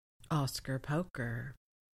Oscar poker.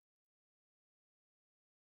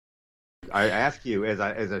 I ask you as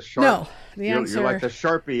a sharp. No, the answer. You're like the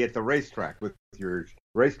Sharpie at the racetrack with your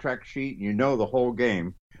racetrack sheet. You know the whole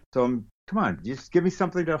game. So come on, just give me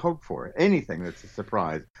something to hope for. Anything that's a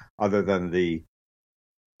surprise, other than the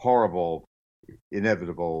horrible,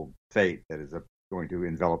 inevitable fate that is going to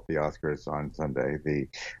envelop the Oscars on Sunday.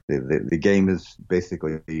 The game is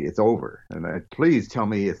basically it's over, and please tell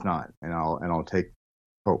me it's not, and I'll take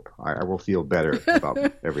hope. I will feel better about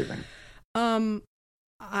everything.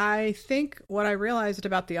 I think what I realized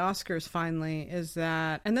about the Oscars finally is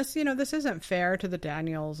that, and this isn't fair to the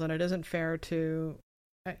Daniels, and it isn't fair to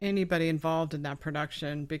anybody involved in that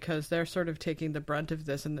production, because they're sort of taking the brunt of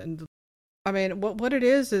this. And I mean, what it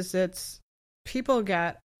is it's people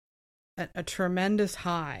get a tremendous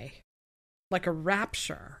high, like a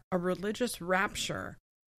rapture, a religious rapture,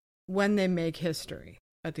 when they make history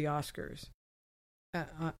at the Oscars,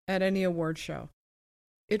 at any award show.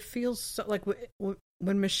 It feels so like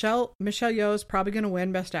when Michelle Yeoh is probably going to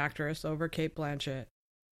win Best Actress over Cate Blanchett,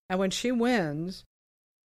 and when she wins,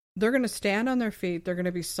 they're going to stand on their feet, they're going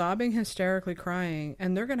to be sobbing, hysterically crying,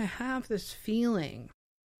 and they're going to have this feeling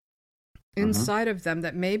inside of them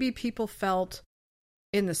that maybe people felt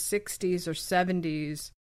in the 60s or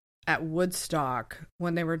 70s at Woodstock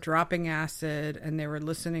when they were dropping acid and they were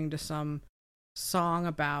listening to some song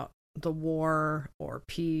about the war or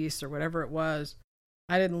peace or whatever it was.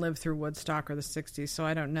 I didn't live through Woodstock or the 60s, so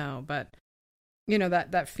I don't know. But,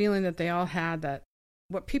 that feeling that they all had, that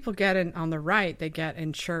what people get on the right, they get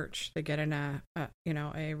in church. They get in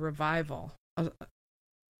a revival.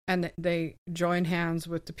 And they join hands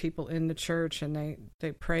with the people in the church, and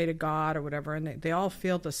they pray to God or whatever, and they all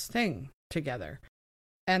feel this thing together.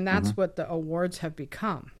 And that's what the awards have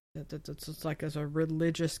become. It's like as a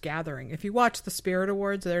religious gathering. If you watch the Spirit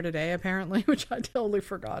Awards there today, apparently, which I totally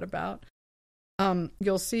forgot about,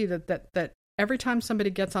 you'll see that every time somebody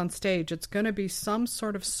gets on stage, it's going to be some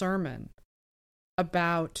sort of sermon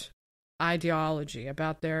about ideology,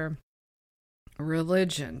 about their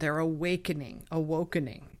religion, their awakening,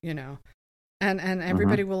 and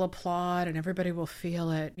everybody will applaud and everybody will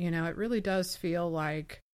feel it. It really does feel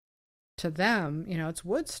like, to them, it's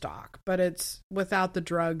Woodstock, but it's without the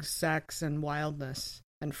drugs, sex, and wildness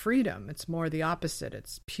and freedom. It's more the opposite.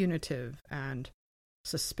 It's punitive and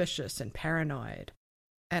suspicious and paranoid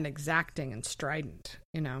and exacting and strident,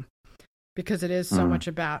 because it is so much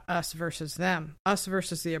about us versus them, us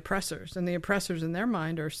versus the oppressors, and the oppressors in their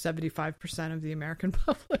mind are 75% of the American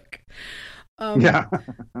public.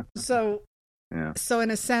 So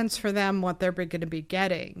in a sense, for them, what they're going to be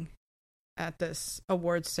getting at this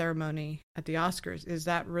awards ceremony at the Oscars is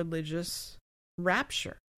that religious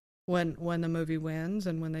rapture when the movie wins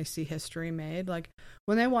and when they see history made. Like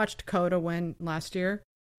when they watched Coda win last year,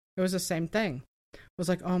 it was the same thing. It was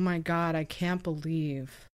like, oh my God, I can't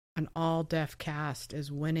believe an all-deaf cast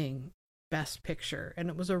is winning Best Picture. And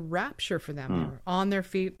it was a rapture for them. They were on their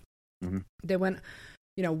feet. They went,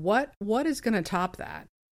 what is going to top that?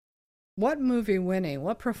 What movie winning,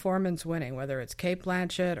 what performance winning, whether it's Cate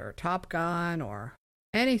Blanchett or Top Gun or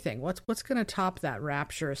anything, what's going to top that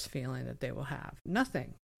rapturous feeling that they will have?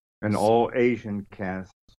 Nothing. An all Asian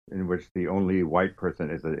cast in which the only white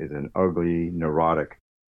person is an ugly, neurotic,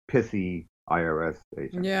 pithy IRS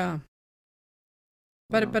agent. Yeah.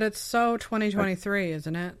 But it's so 2023,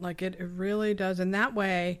 isn't it? Like it really does. In that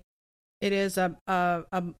way, it is a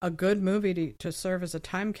good movie to serve as a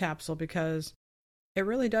time capsule, because it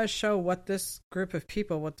really does show what this group of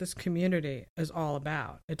people, what this community is all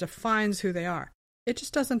about. It defines who they are. It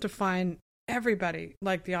just doesn't define everybody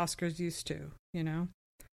like the Oscars used to,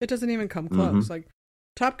 It doesn't even come close. Like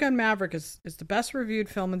Top Gun Maverick is the best reviewed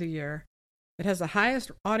film of the year. It has the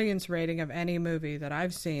highest audience rating of any movie that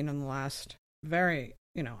I've seen in the last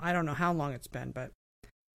I don't know how long it's been, but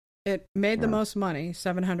it made the most money,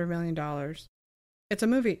 $700 million. It's a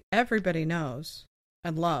movie everybody knows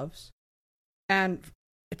and loves, and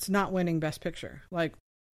it's not winning Best Picture. Like,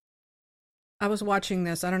 I was watching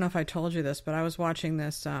this, I don't know if I told you this, but I was watching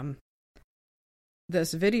this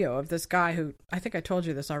this video of this guy who, I think I told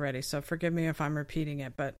you this already, so forgive me if I'm repeating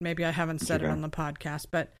it, but maybe I haven't said it on the podcast,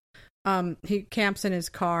 but he camps in his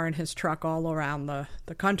car and his truck all around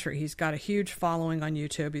the country. He's got a huge following on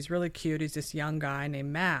YouTube. He's really cute. He's this young guy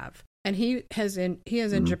named Mav. And he is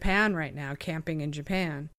in Japan right now, camping in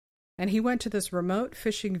Japan. And he went to this remote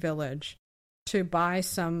fishing village to buy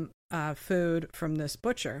some food from this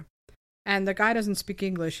butcher. And the guy doesn't speak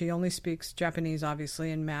English. He only speaks Japanese,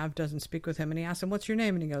 obviously, and Mav doesn't speak with him. And he asks him, "What's your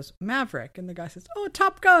name?" And he goes, "Maverick." And the guy says, "Oh,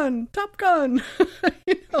 Top Gun, Top Gun."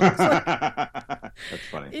 That's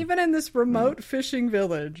funny. Even in this remote fishing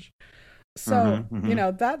village. So,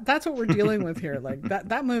 that's what we're dealing with here. Like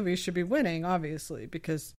that movie should be winning, obviously,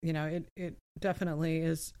 because, it definitely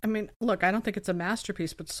is. I mean, look, I don't think it's a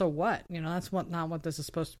masterpiece, but so what? That's not what this is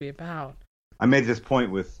supposed to be about. I made this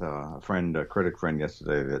point with a critic friend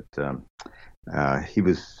yesterday that he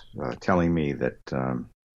was telling me that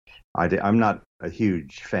I'm not a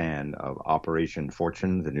huge fan of Operation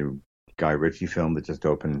Fortune, the new Guy Ritchie film that just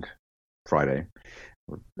opened Friday.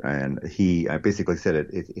 And he basically said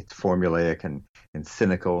it's formulaic and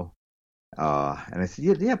cynical. And I said,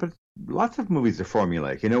 yeah, but lots of movies are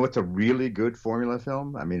formulaic. You know what's a really good formula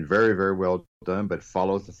film? I mean, very, very well done, but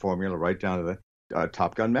follows the formula right down to the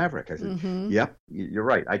Top Gun Maverick. I said, Yep, you're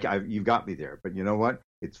right. You've got me there. But you know what?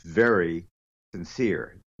 It's very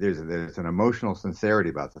sincere. There's an emotional sincerity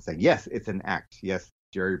about the thing. Yes, it's an act. Yes,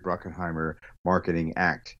 Jerry Bruckheimer marketing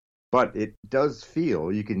act. But it does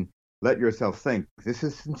feel, you can let yourself think, this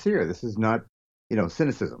is sincere. This is not,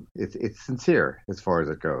 cynicism. It's sincere as far as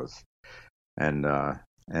it goes. And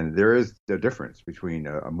there is a difference between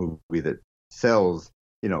a movie that sells,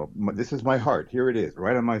 this is my heart. Here it is,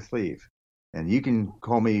 right on my sleeve. And you can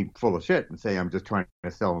call me full of shit and say I'm just trying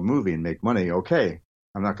to sell a movie and make money. Okay,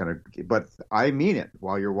 I'm not going to, but I mean it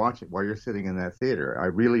while you're sitting in that theater. I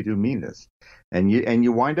really do mean this, and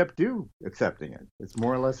you wind up accepting it. It's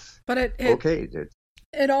more or less okay.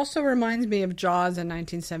 It also reminds me of Jaws in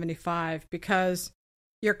 1975 because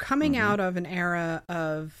you're coming out of an era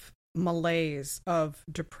of malaise, of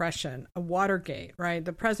depression, a Watergate, right?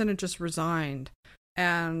 The president just resigned.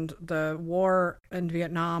 And the war in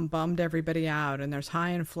Vietnam bummed everybody out, and there's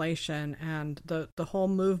high inflation, and the whole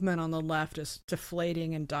movement on the left is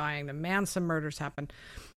deflating and dying. The Manson murders happen.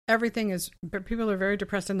 People are very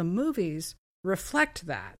depressed, and the movies reflect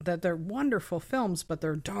that they're wonderful films, but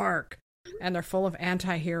they're dark, and they're full of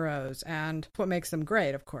anti-heroes, and what makes them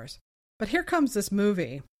great, of course. But here comes this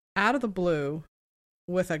movie, out of the blue,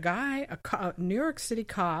 with a guy, a New York City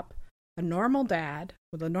cop, a normal dad,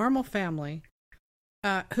 with a normal family,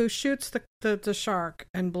 who shoots the shark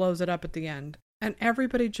and blows it up at the end. And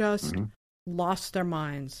everybody just lost their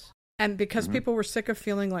minds. And because people were sick of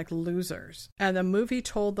feeling like losers. And the movie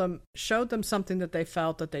showed them something that they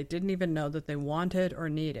felt that they didn't even know that they wanted or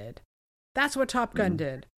needed. That's what Top Gun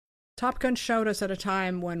did. Top Gun showed us at a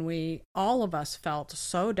time when all of us felt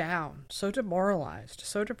so down, so demoralized,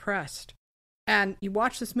 so depressed. And you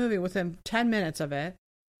watch this movie, within 10 minutes of it,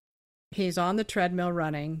 he's on the treadmill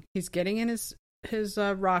running, he's getting in his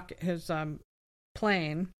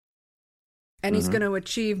plane, and he's going to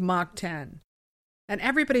achieve Mach 10. And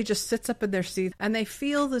everybody just sits up in their seats and they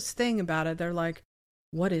feel this thing about it. They're like,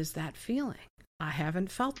 what is that feeling? I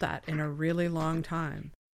haven't felt that in a really long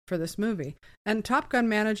time for this movie. And Top Gun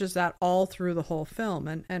manages that all through the whole film.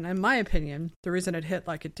 And in my opinion, the reason it hit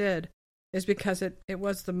like it did is because it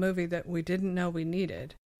was the movie that we didn't know we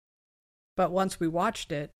needed. But once we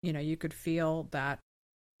watched it, you could feel that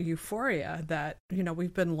euphoria that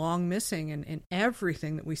we've been long missing in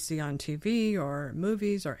everything that we see on TV or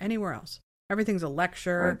movies or anywhere else. Everything's a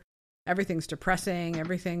lecture, right. Everything's depressing,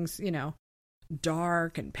 everything's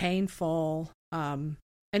dark and painful, and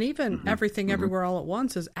even everything everywhere all at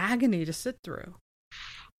once is agony to sit through.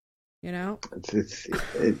 It's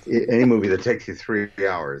any movie that takes you 3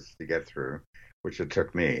 hours to get through, which it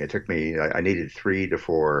took me. I needed 3 to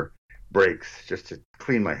 4 breaks just to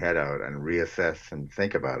clean my head out and reassess and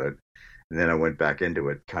think about it, and then I went back into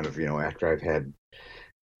it kind of after I've had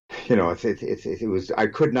it was, I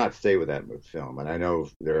could not stay with that film, and I know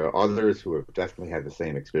there are others who have definitely had the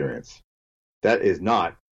same experience. That is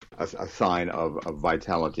not a sign of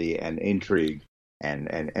vitality and intrigue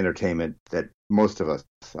and entertainment that most of us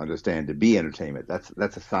understand to be entertainment.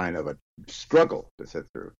 That's a sign of a struggle to sit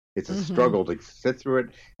through. It's a struggle to sit through it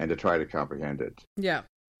and to try to comprehend it. Yeah.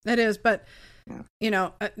 It is, but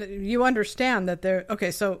you understand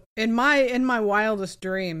that so in my wildest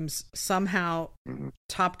dreams, somehow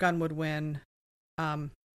Top Gun would win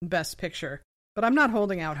Best Picture. But I'm not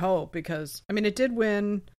holding out hope because, it did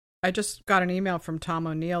win. I just got an email from Tom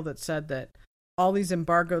O'Neill that said that all these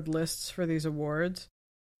embargoed lists for these awards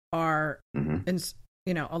are,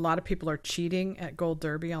 a lot of people are cheating at Gold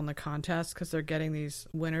Derby on the contest because they're getting these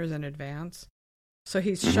winners in advance. So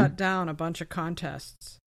he's shut down a bunch of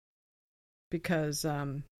contests because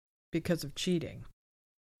of cheating.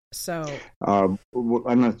 So I'm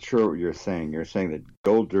not sure what you're saying. You're saying that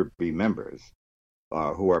Gold Derby members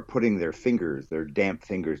who are putting their damp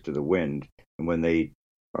fingers to the wind, and when they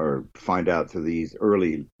or find out through these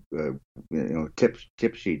early,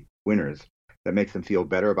 tip sheet winners that makes them feel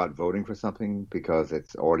better about voting for something because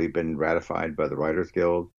it's already been ratified by the Writers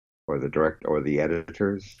Guild or the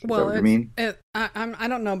editors? Is that what you mean? I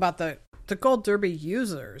don't know about the Gold Derby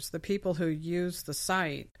users, the people who use the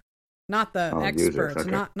site, not the experts, users,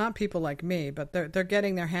 okay. not people like me, but they're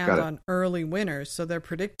getting their hands on early winners, so they're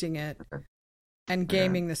predicting it and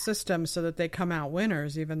gaming the system so that they come out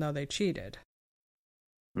winners, even though they cheated.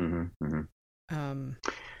 Mm-hmm, mm-hmm.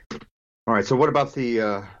 All right. So, what about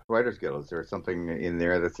the Writers Guild? Is there something in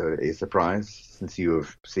there that's a surprise, since you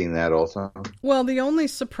have seen that also? Well, the only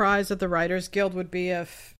surprise of the Writers Guild would be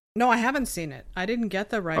if. No, I haven't seen it. I didn't get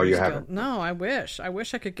the Writers Guild. Haven't? No, I wish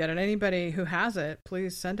I could get it. Anybody who has it,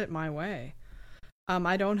 please send it my way.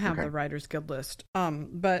 I don't have the Writers Guild list.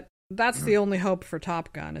 But that's the only hope for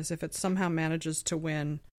Top Gun, is if it somehow manages to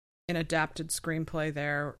win an adapted screenplay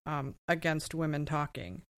there against women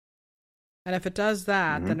talking. And if it does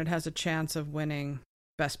that, then it has a chance of winning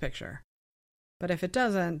Best Picture. But if it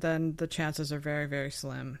doesn't, then the chances are very, very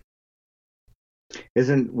slim.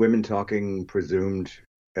 Isn't women talking presumed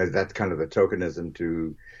as that's kind of the tokenism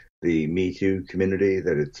to the Me Too community,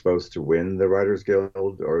 that it's supposed to win the Writers Guild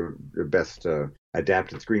or the best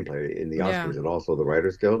adapted screenplay in the Oscars, and also the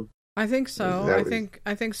Writers Guild? I think so.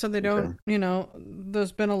 I think so. They don't,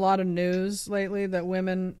 there's been a lot of news lately that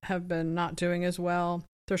women have been not doing as well.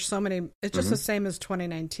 There's so many, it's just the same as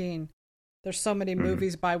 2019. There's so many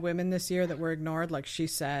movies by women this year that were ignored, like She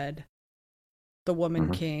Said, The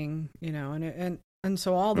Woman King, and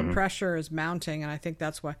so all the pressure is mounting, and I think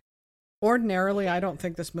that's why. Ordinarily, I don't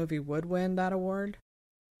think this movie would win that award,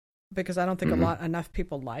 because I don't think enough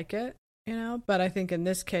people like it, but I think in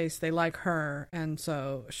this case they like her, and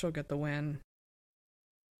so she'll get the win.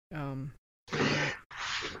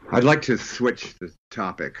 I'd like to switch the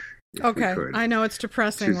topic. Okay, I know it's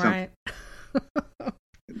depressing, right?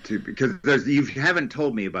 Because you haven't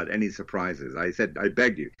told me about any surprises. I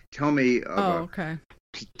begged you, tell me of a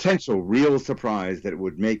potential real surprise that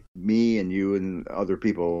would make me and you and other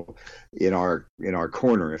people in our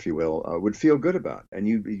corner, if you will, would feel good about. And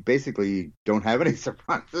you basically don't have any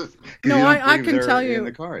surprises. No, I can tell you. In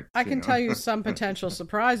the cards, I can tell you some potential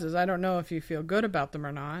surprises. I don't know if you feel good about them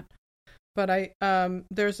or not. But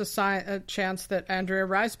there's a chance that Andrea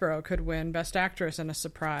Riseborough could win Best Actress in a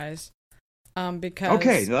surprise. Because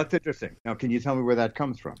okay, that's interesting. Now, can you tell me where that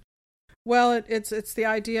comes from? Well, it's the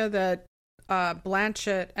idea that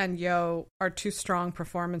Blanchett and Yeoh are two strong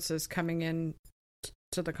performances coming in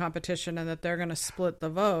to the competition, and that they're going to split the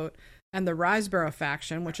vote. And the Riseborough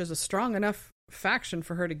faction, which is a strong enough faction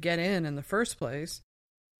for her to get in the first place,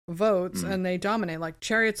 votes, and they dominate. Like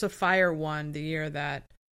Chariots of Fire won the year that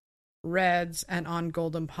Reds and On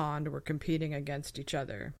Golden Pond were competing against each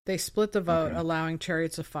other. They split the vote, allowing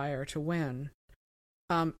Chariots of Fire to win.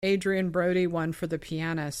 Adrian Brody won for The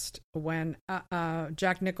Pianist when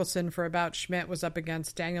Jack Nicholson for About Schmidt was up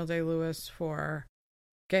against Daniel Day-Lewis for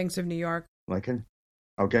Gangs of New York. Lincoln?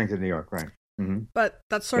 Oh, Gangs of New York, right. Mm-hmm. But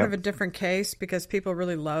that's sort of a different case because people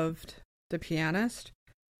really loved The Pianist.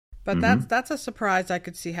 But that's a surprise I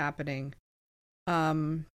could see happening.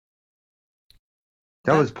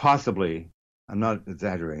 That was possibly, I'm not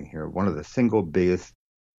exaggerating here, one of the single biggest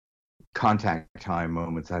contact time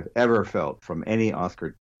moments I've ever felt from any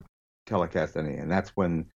Oscar telecast, and that's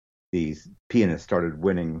when these pianists started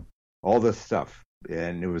winning all this stuff,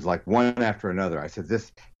 and it was like one after another. I said,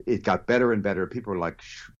 it got better and better. People were like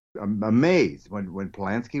amazed when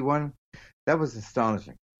Polanski won. That was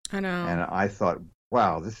astonishing. I know, and I thought,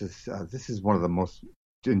 wow, this is one of the most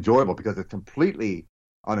enjoyable because it's completely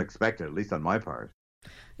unexpected, at least on my part.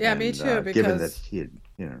 Yeah, me too. Because given that he had,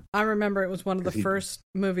 I remember it was one of the first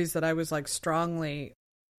movies that I was like strongly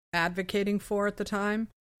advocating for at the time,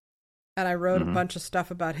 and I wrote a bunch of stuff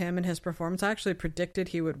about him and his performance. I actually predicted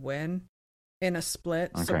he would win in a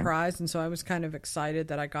split surprise, and so I was kind of excited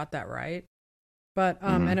that I got that right. But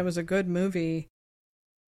and it was a good movie.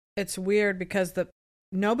 It's weird because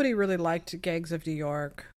nobody really liked Gangs of New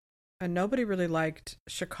York, and nobody really liked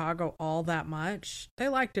Chicago all that much. They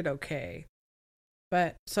liked it okay.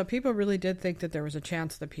 But so people really did think that there was a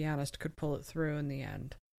chance The Pianist could pull it through in the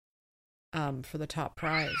end for the top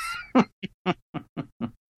prize.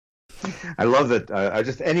 I love that.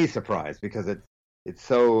 Just any surprise, because it's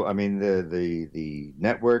so. I mean, the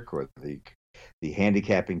network or the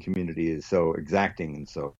handicapping community is so exacting and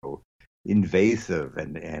so invasive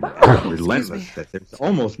and relentless that there's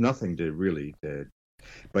almost nothing to really.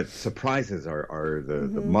 But surprises are the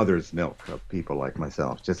mother's milk of people like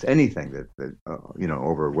myself. Just anything that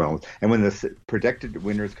overwhelms. And when the predicted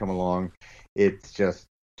winners come along, it's just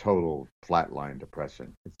total flatline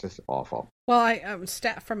depression. It's just awful. Well,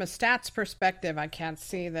 from a stats perspective, I can't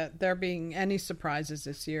see that there being any surprises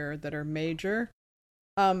this year that are major.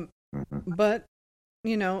 But,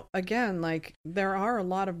 again, like, there are a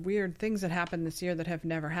lot of weird things that happened this year that have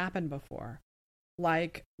never happened before.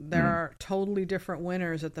 Like, there are totally different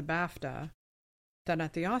winners at the BAFTA than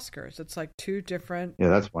at the Oscars. It's like two different... Yeah,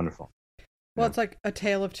 that's wonderful. Well, it's like a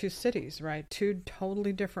tale of two cities, right? Two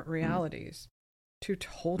totally different realities. Two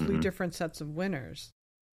totally different sets of winners.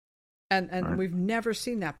 And we've never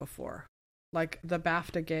seen that before. Like, the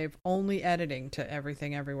BAFTA gave only editing to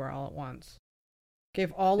Everything Everywhere All at Once.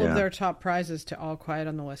 Gave all of their top prizes to All Quiet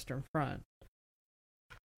on the Western Front.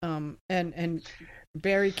 And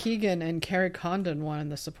Barry Keoghan and Kerry Condon won in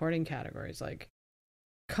the supporting categories. Like,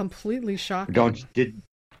 completely shocking.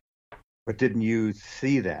 But didn't you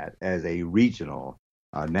see that as a regional,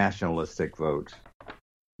 nationalistic vote?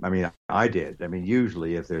 I mean, I did. I mean,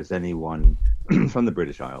 usually if there's anyone from the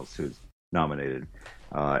British Isles who's nominated,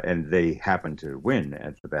 and they happen to win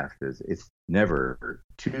at the BAFTAs, it's never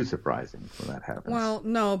too surprising when that happens. Well,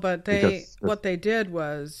 no, but what they did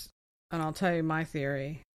was, and I'll tell you my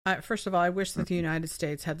theory. First of all, I wish that the United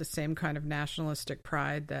States had the same kind of nationalistic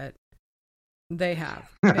pride that they have.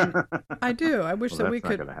 And I do. I wish that we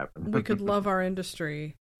could love our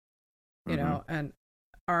industry, and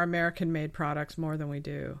our American-made products more than we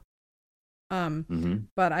do.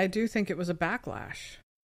 But I do think it was a backlash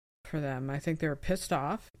for them. I think they were pissed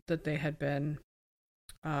off that they had been,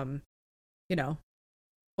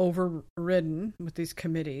 overridden with these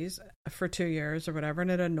committees for 2 years or whatever,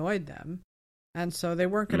 and it annoyed them. And so they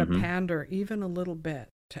weren't going to pander even a little bit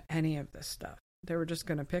to any of this stuff. They were just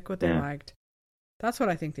going to pick what they liked. That's what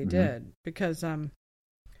I think they did, because,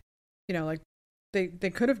 like, they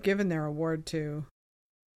could have given their award to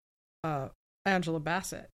Angela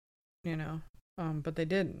Bassett, but they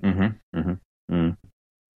didn't.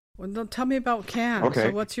 Well, tell me about Cannes. Okay.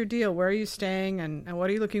 So what's your deal? Where are you staying, and what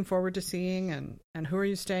are you looking forward to seeing, and who are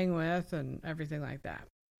you staying with, and everything like that?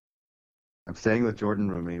 I'm staying with Jordan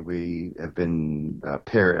Rumi. We have been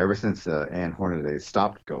paired ever since Anne Hornaday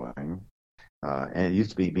stopped going. And it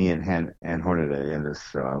used to be me and Anne Hornaday in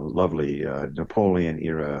this lovely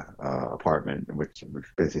Napoleon-era apartment, which was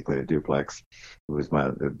basically a duplex. It was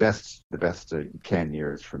the best Cannes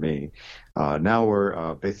years for me. Now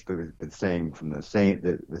we're basically been staying from the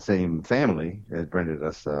same family that rented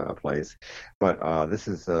us a place, but this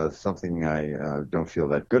is something I don't feel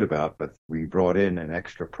that good about. But we brought in an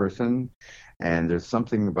extra person. And there's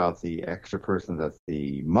something about the extra person that's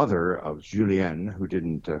the mother of Julien, who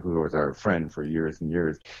was our friend for years and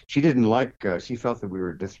years. She didn't she felt that we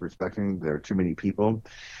were disrespecting. There are too many people.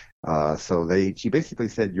 So she basically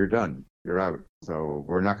said, "You're done. You're out. So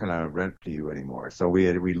we're not going to rent to you anymore." So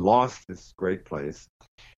we lost this great place.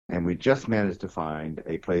 And we just managed to find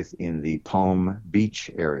a place in the Palm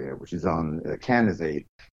Beach area, which is Cannes is a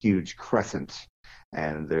huge crescent.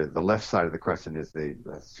 And the left side of the crescent is the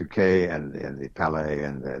Souquet and the Palais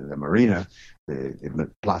and the Marina, the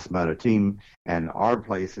Place Maritime, and our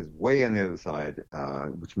place is way on the other side,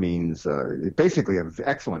 which means basically an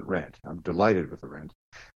excellent rent. I'm delighted with the rent,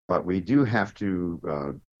 but we do have to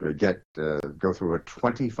go through a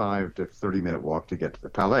 25 to 30-minute walk to get to the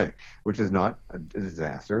Palais, which is not a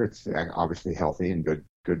disaster. It's obviously healthy and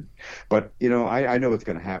good, but I know what's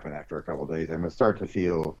going to happen after a couple of days. I'm going to start to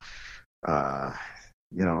feel.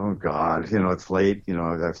 Oh God, it's late.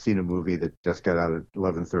 I've seen a movie that just got out at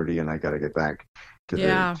 11:30, and I got to get back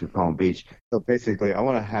to Palm Beach. So basically, I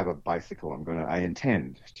want to have a bicycle. I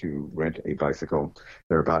intend to rent a bicycle.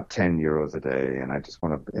 They're about €10 a day, and I just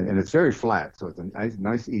want to. And it's very flat, so it's a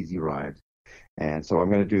nice, easy ride. And so I'm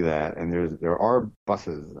going to do that. And there are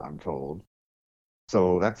buses, I'm told.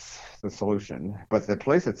 So that's the solution. But the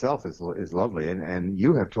place itself is lovely, and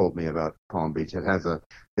you have told me about Palm Beach. It has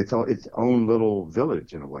its own little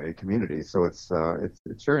village in a way, community. So it's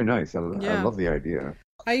very nice. I love the idea.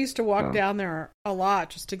 I used to walk down there a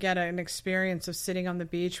lot just to get an experience of sitting on the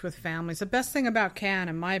beach with families. The best thing about Cannes,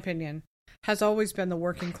 in my opinion, has always been the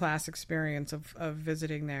working class experience of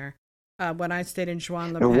visiting there. When I stayed in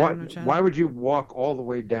Juan-le-Pen. Why would you walk all the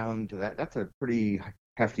way down to that? That's a pretty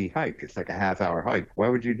hefty hike. It's like a half-hour hike. Why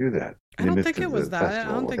would you do that? I don't think it was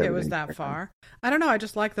that far. I don't know. I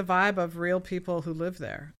just like the vibe of real people who live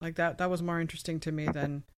there. Like that was more interesting to me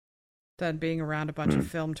than being around a bunch of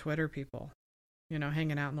film Twitter people,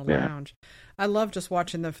 hanging out in the lounge. I love just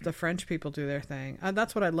watching the French people do their thing.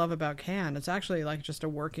 That's what I love about Cannes. It's actually like just a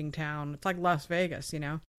working town. It's like Las Vegas,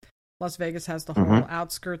 Las Vegas has the whole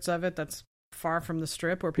outskirts of it that's far from the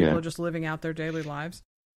Strip, where people are just living out their daily lives.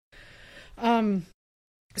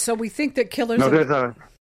 So we think that Killers.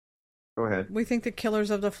 Go ahead. We think that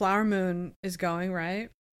Killers of the Flower Moon is going, right?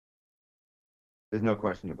 There's no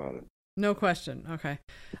question about it. No question. Okay.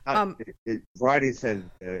 Variety said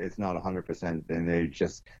it's not 100%, and they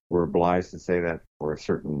just were obliged to say that for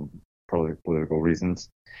certain probably political reasons.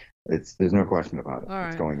 There's no question about it. All right.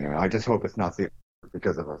 It's going there. I just hope it's not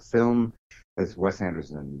because of a film, as Wes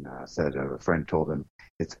Anderson said. A friend told him,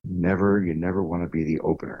 you never want to be the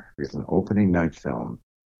opener, because an opening night film,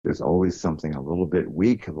 there's always something a little bit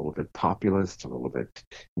weak, a little bit populist, a little bit,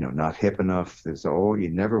 not hip enough. You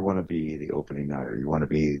never want to be the opening night, or you want to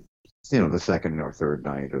be, the second or third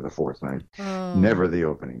night or the fourth night, never the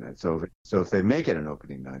opening night. So if they make it an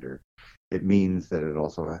opening nighter, it means that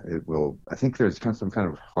it will. I think there's some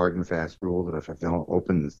kind of hard and fast rule that if a film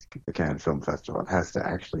opens the Cannes Film Festival, it has to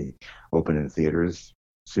actually open in theaters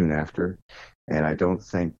soon after. And I don't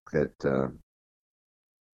think that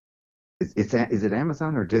is it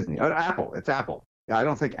Amazon or Disney? Oh, Apple. It's Apple. Yeah, I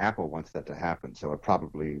don't think Apple wants that to happen, so it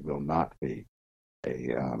probably will not be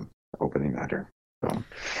a opening nighter. So,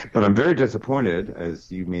 but I'm very disappointed,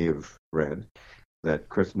 as you may have read, that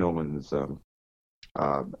Chris Nolan's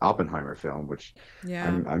Oppenheimer film, which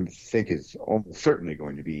I think is almost certainly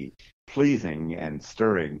going to be pleasing and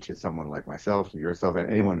stirring to someone like myself, yourself, and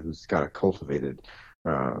anyone who's got a cultivated,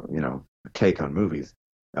 take on movies.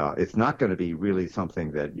 It's not going to be really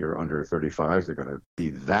something that your under 35s are going to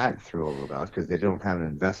be that thrilled about, because they don't have an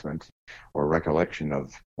investment or recollection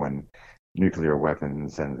of when nuclear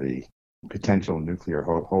weapons and the potential nuclear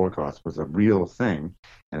holocaust was a real thing,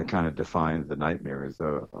 and it kind of defined the nightmares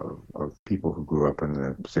of people who grew up in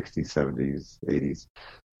the 60s, 70s, 80s.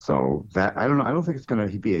 So that, I don't know. I don't think it's going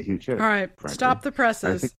to be a huge hit. All right, frankly. Stop the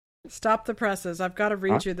presses. Stop the presses. I've got to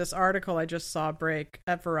read you this article I just saw break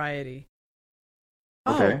at Variety.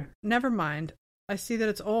 Okay. Oh, never mind. I see that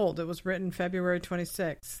it's old. It was written February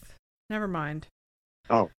 26th. Never mind.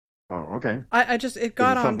 Oh, okay. It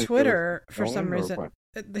got on Twitter for some reason.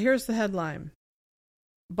 Here's the headline.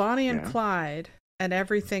 Bonnie and Clyde and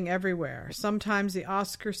Everything Everywhere. Sometimes the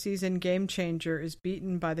Oscar season game changer is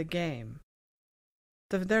beaten by the game.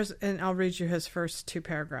 And I'll read you his first two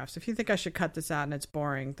paragraphs. If you think I should cut this out and it's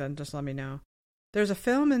boring, then just let me know. There's a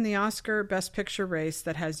film in the Oscar Best Picture race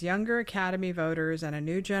that has younger Academy voters and a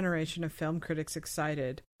new generation of film critics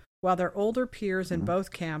excited, while their older peers in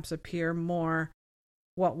both camps appear more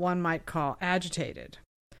what one might call agitated.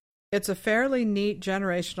 It's a fairly neat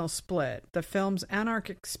generational split. The film's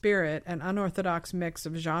anarchic spirit and unorthodox mix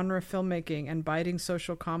of genre filmmaking and biting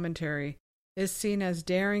social commentary is seen as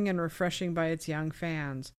daring and refreshing by its young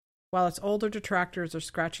fans, while its older detractors are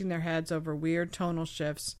scratching their heads over weird tonal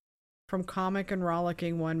shifts from comic and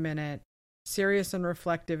rollicking 1 minute, serious and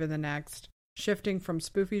reflective in the next, shifting from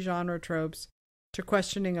spoofy genre tropes to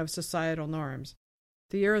questioning of societal norms.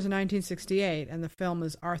 The year is 1968, and the film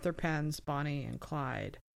is Arthur Penn's Bonnie and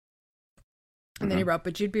Clyde. And then he wrote,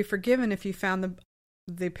 but you'd be forgiven if you found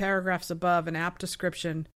the paragraphs above an apt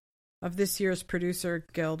description of this year's Producer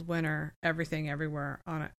Guild winner, Everything Everywhere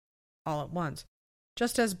on it all at once.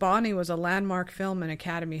 Just as Bonnie was a landmark film in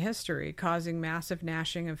Academy history, causing massive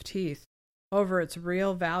gnashing of teeth over its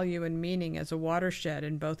real value and meaning as a watershed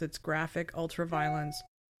in both its graphic ultraviolence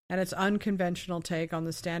and its unconventional take on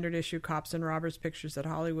the standard issue cops and robbers pictures that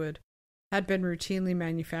Hollywood had been routinely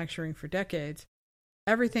manufacturing for decades,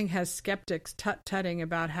 Everything has skeptics tut-tutting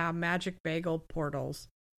about how magic bagel portals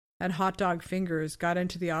and hot dog fingers got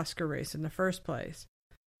into the Oscar race in the first place.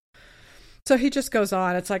 So he just goes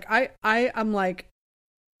on. It's like, I'm like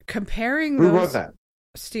comparing Who wrote that?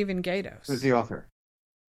 Stephen Gaydos. Who's the author?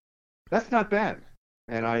 That's not bad.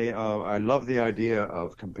 And I love the idea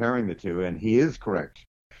of comparing the two, and he is correct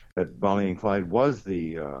that Bonnie and Clyde was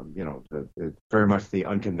the very much the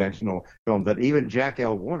unconventional film that even Jack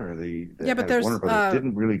L. Warner, but there's Warner Brothers,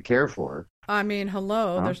 didn't really care for. I mean,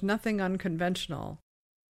 hello, there's nothing unconventional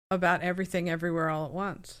about Everything Everywhere All at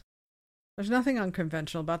Once. There's nothing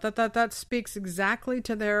unconventional about that. That speaks exactly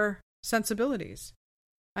to their sensibilities.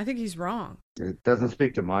 I think he's wrong. It doesn't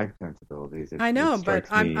speak to my sensibilities. I know, but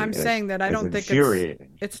I'm saying that I don't think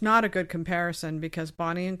it's not a good comparison, because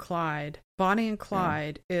Bonnie and Clyde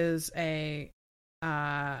is a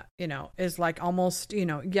is like almost,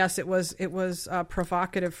 yes, it was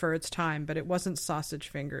provocative for its time, but it wasn't sausage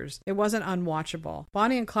fingers. It wasn't unwatchable.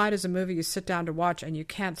 Bonnie and Clyde is a movie you sit down to watch and you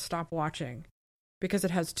can't stop watching, because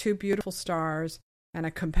it has two beautiful stars and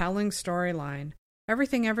a compelling storyline.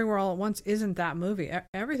 Everything Everywhere All at Once isn't that movie.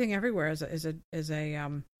 Everything Everywhere is a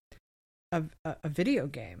video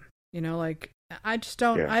game. I just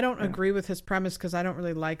don't. I don't agree with his premise, because I don't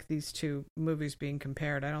really like these two movies being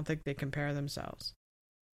compared. I don't think they compare themselves.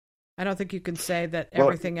 I don't think you can say that Well,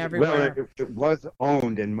 everything everywhere. it was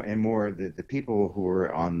owned, and more the people who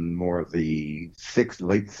were on more of the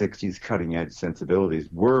late '60s cutting edge sensibilities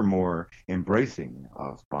were more embracing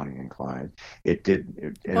of Bonnie and Clyde.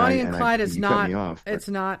 Bonnie and Clyde is you cut not. me off, but It's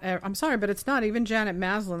not. I'm sorry, but it's not even Janet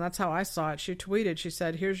Maslin. That's how I saw it. She tweeted. She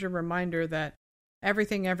said, "Here's your reminder that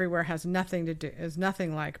everything everywhere has nothing to do is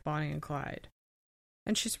nothing like Bonnie and Clyde."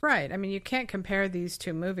 And she's right. I mean, you can't compare these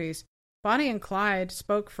two movies. Bonnie and Clyde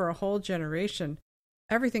spoke for a whole generation.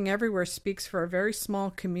 Everything Everywhere speaks for a very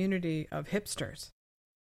small community of hipsters.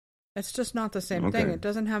 It's just not the same thing. okay. It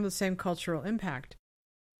doesn't have the same cultural impact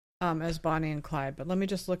as Bonnie and Clyde. But let me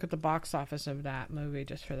just look at the box office of that movie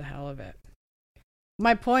just for the hell of it.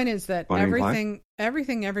 My point is that Bonnie and Clyde?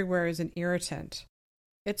 everything everywhere is an irritant.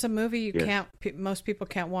 It's a movie Yes. most people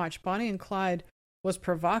can't watch. Bonnie and Clyde was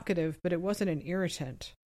provocative, but it wasn't an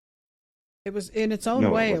irritant. It was in its own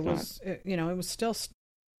No, way. it was It was still.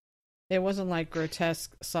 It wasn't like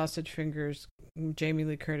grotesque sausage fingers, Jamie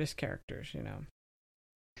Lee Curtis characters.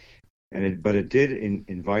 But it did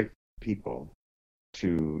invite people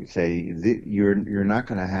to say you're not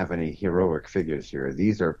going to have any heroic figures here.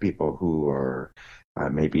 These are people who are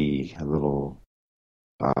maybe a little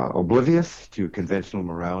oblivious to conventional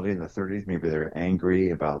morality in the '30s. Maybe they're angry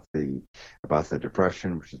about the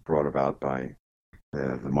depression, which is brought about by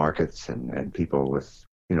the markets and people with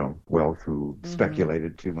wealth who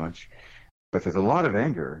speculated too much. But there's a lot of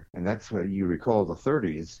anger, and that's what you recall. The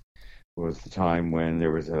 '30s was the time when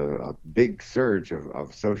there was a big surge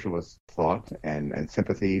of socialist thought and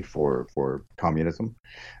sympathy for communism.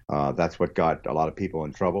 That's what got a lot of people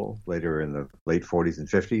in trouble later in the late '40s and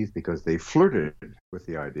 '50s, because they flirted with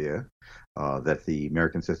the idea that the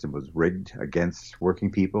American system was rigged against working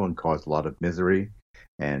people and caused a lot of misery.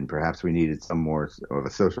 And perhaps we needed some more of a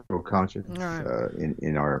social conscience Right.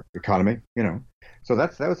 in our economy. So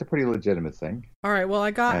that was a pretty legitimate thing. All right. Well,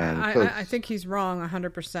 And so, I think he's wrong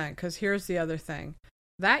 100%, because here's the other thing.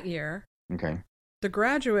 That year, okay, The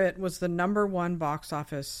Graduate was the #1 box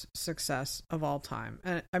office success of all time.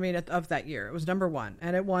 And I mean, of that year, it was #1,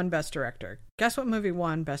 and it won Best Director. Guess what movie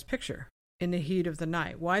won Best Picture? In the Heat of the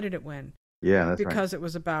Night. Why did it win? yeah, that's right. Because it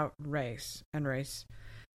was about race and race.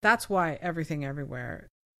 That's why Everything Everywhere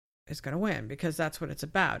is going to win, because that's what it's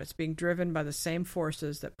about. It's being driven by the same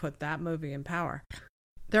forces that put that movie in power.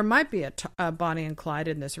 There might be a Bonnie and Clyde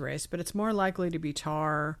in this race, but it's more likely to be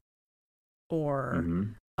Tar or,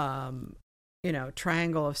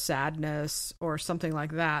 Triangle of Sadness or something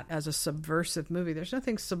like that as a subversive movie. There's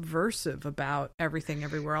nothing subversive about Everything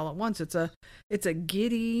Everywhere All at Once. It's a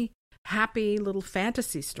giddy, happy little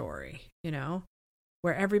fantasy story,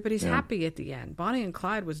 where everybody's happy at the end. Bonnie and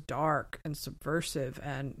Clyde was dark and subversive,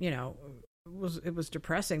 and it was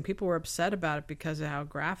depressing. People were upset about it because of how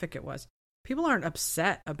graphic it was. People aren't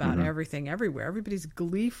upset about Everything Everywhere. Everybody's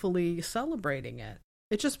gleefully celebrating it.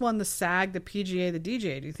 It just won the SAG, the PGA, the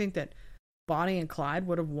DJ. Do you think that Bonnie and Clyde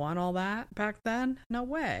would have won all that back then? No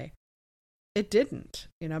way. It didn't,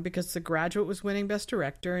 because The Graduate was winning Best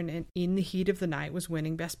Director, and In the Heat of the Night was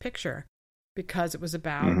winning Best Picture, because it was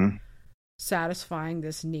about satisfying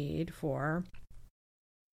this need for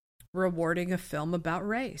rewarding a film about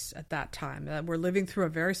race at that time. We're living through a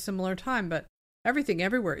very similar time, but Everything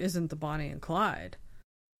Everywhere isn't the Bonnie and Clyde.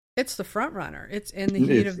 It's the front runner. It's In the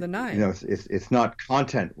Heat of the Night. It's not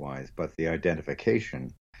content-wise, but the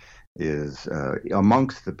identification is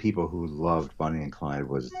amongst the people who loved Bonnie and Clyde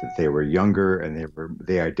was that they were younger, and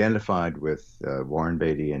they identified with Warren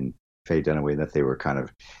Beatty and Faye Dunaway, that they were kind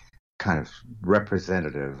of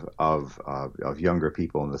representative of younger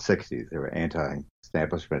people in the '60s. They were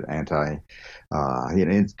anti-establishment,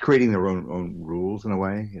 creating their own rules in a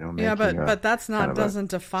way. Yeah, but that's not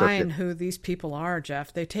doesn't define so who these people are,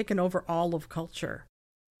 Jeff. They've taken over all of culture,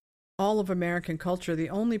 all of American culture. The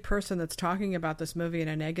only person that's talking about this movie in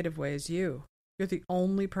a negative way is you. You're the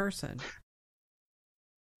only person.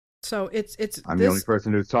 So I'm the only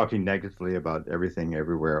person who's talking negatively about Everything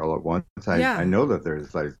Everywhere All at Once. I know that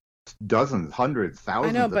there's like dozens, hundreds,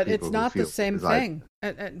 thousands. I know, but of people it's not the same as thing.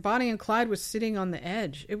 Bonnie and Clyde was sitting on the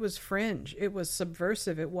edge. It was fringe. It was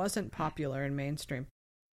subversive. It wasn't popular and mainstream.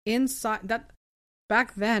 Inside that,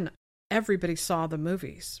 back then, everybody saw the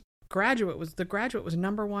movies. The Graduate was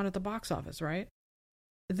 #1 at the box office, right?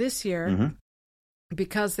 This year,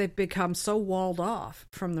 because they've become so walled off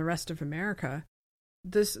from the rest of America,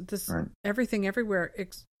 this Right. Everything Everywhere,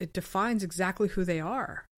 it defines exactly who they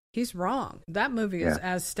are. He's wrong. That movie is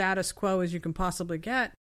as status quo as you can possibly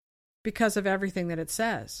get because of everything that it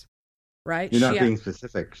says. right? You're not being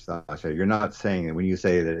specific, Sasha. You're not saying that when you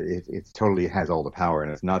say that it totally has all the power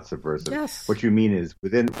and it's not subversive. Yes. What you mean is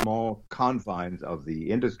within small confines of the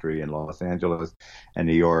industry in Los Angeles and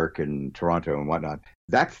New York and Toronto and whatnot.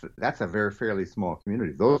 That's a very fairly small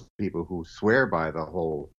community. Those people who swear by the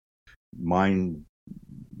whole mind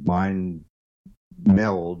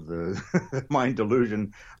meld, the mind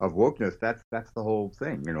delusion of wokeness. That's the whole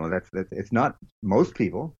thing. That's it's not most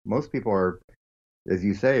people. Most people are, as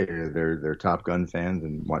you say, they're Top Gun fans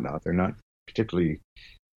and whatnot. They're not particularly,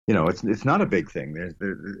 it's not a big thing.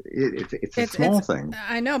 It's a small thing.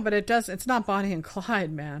 I know, but it's not Bonnie and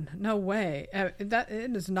Clyde, man. No way.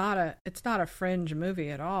 It's not a fringe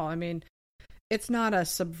movie at all. I mean, it's not a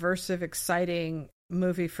subversive, exciting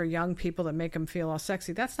movie for young people that make them feel all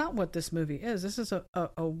sexy. That's not what this movie is. This is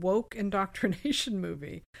a woke indoctrination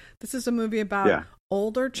movie. This is a movie about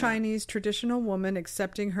older Chinese traditional woman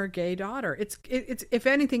accepting her gay daughter. It's if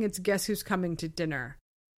anything, it's Guess Who's Coming to Dinner,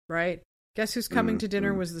 right? Guess Who's Coming to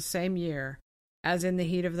Dinner was the same year as In the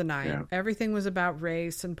Heat of the Night. Yeah. Everything was about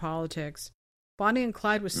race and politics. Bonnie and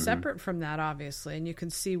Clyde was separate from that, obviously, and you can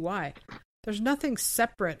see why. There's nothing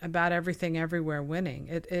separate about Everything Everywhere winning.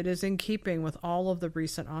 It is in keeping with all of the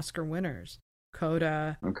recent Oscar winners.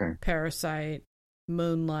 Coda, Parasite,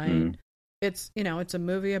 Moonlight. It's a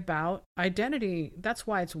movie about identity. That's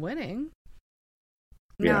why it's winning.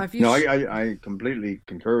 Now, I completely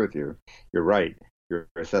concur with you. You're right. Your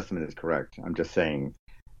assessment is correct. I'm just saying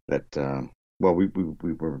that we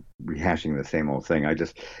were rehashing the same old thing. But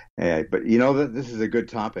that this is a good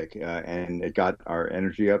topic, and it got our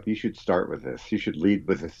energy up. You should start with this. You should lead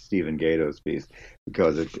with the Stephen Gato's piece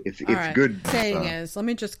because it's right. good. Saying is, let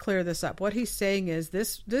me just clear this up. What he's saying is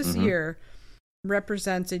this year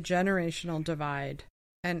represents a generational divide,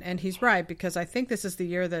 and he's right, because I think this is the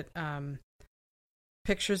year that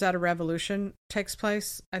Pictures at a Revolution takes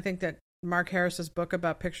place. I think that Mark Harris's book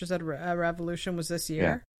about Pictures at a Revolution was this year.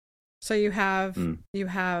 Yeah. So you have In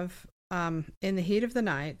the Heat of the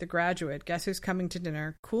Night, The Graduate, Guess Who's Coming to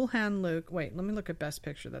Dinner, Cool Hand Luke. Wait, let me look at Best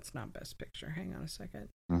Picture. That's not Best Picture. Hang on a second.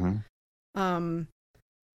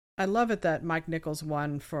 I love it that Mike Nichols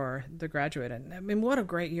won for The Graduate. And I mean, what a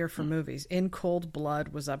great year for movies. In Cold Blood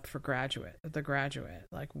was up for The Graduate.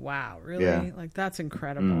 Like, wow, really? Yeah. Like, that's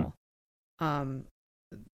incredible.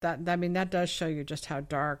 That does show you just how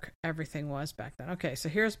dark everything was back then. Okay, so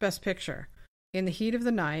here's Best Picture. In the Heat of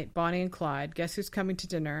the Night, Bonnie and Clyde, Guess Who's Coming to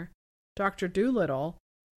Dinner, Dr. Dolittle,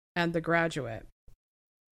 and The Graduate.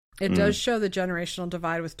 It does show the generational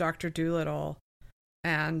divide with Dr. Dolittle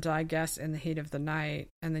and I guess In the Heat of the Night.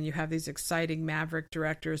 And then you have these exciting maverick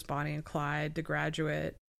directors, Bonnie and Clyde, The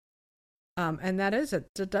Graduate. And that is it.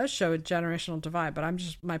 It does show a generational divide. But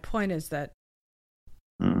my point is that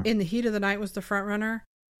In the Heat of the Night was the front runner.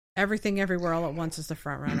 Everything Everywhere All at Once is the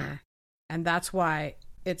front runner. And that's why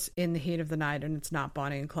it's In the Heat of the Night and it's not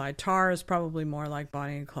Bonnie and Clyde. Tar is probably more like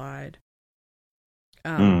Bonnie and Clyde.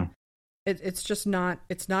 It's just not,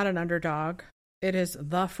 it's not an underdog. It is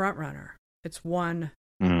the front runner. It's won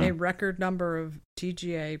a record number of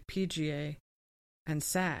TGA, PGA, and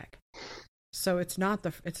SAG. So it's not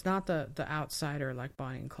the outsider like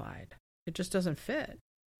Bonnie and Clyde. It just doesn't fit.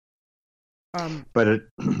 But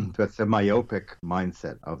that's the myopic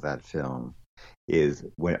mindset of that film is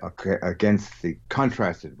when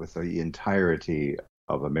contrasted with the entirety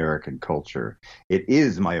of American culture. It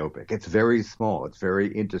is myopic. It's very small. It's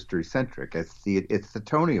very industry centric. It's the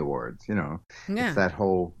Tony Awards. Yeah. It's that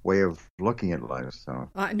whole way of looking at life. So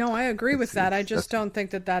no, I agree with that. I just don't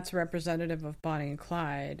think that that's representative of Bonnie and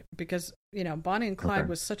Clyde because Bonnie and Clyde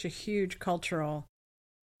was such a huge cultural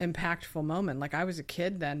impactful moment. Like I was a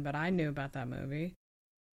kid then, but I knew about that movie.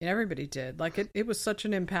 And everybody did. Like it was such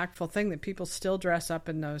an impactful thing that people still dress up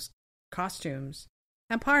in those costumes.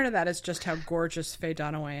 And part of that is just how gorgeous Faye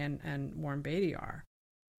Dunaway and Warren Beatty are.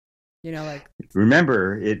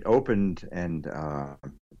 Remember, it opened and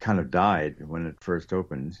kind of died when it first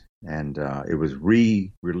opened, and it was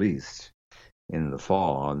re-released in the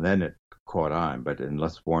fall, and then it caught on. But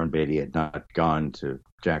unless Warren Beatty had not gone to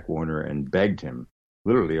Jack Warner and begged him,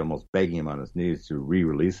 literally almost begging him on his knees to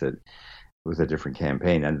re-release it, it was a different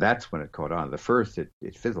campaign, and that's when it caught on. The first, it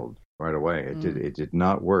fizzled right away. It did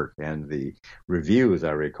not work, and the reviews I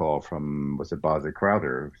recall from Bosley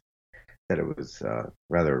Crowther that it was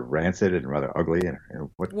rather rancid and rather ugly. And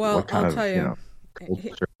what kind I'll tell you,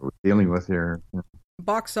 culture we're dealing with here?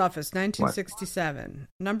 Box office 1967,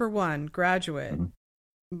 number one, Graduate.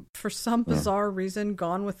 For some bizarre reason,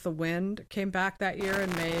 Gone with the Wind came back that year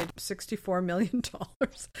and made $64 million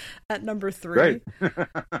at number 3.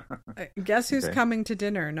 Guess Who's Coming to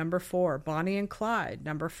Dinner, number 4. Bonnie and Clyde,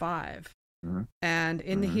 number 5. Mm-hmm. and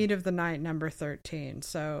In the Heat of the Night, number 13.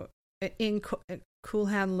 So in Cool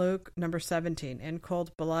Hand Luke, number 17. In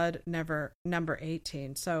Cold Blood, number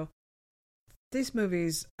 18. So these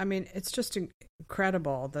movies, I mean, it's just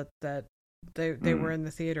incredible that they were in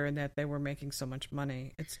the theater and that they were making so much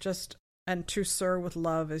money. It's just, and To Sir with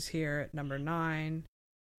Love is here at number 9.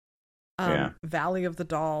 Valley of the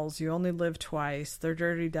Dolls, You Only Live Twice, The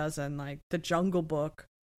Dirty Dozen, like The Jungle Book.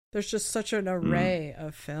 There's just such an array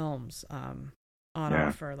of films on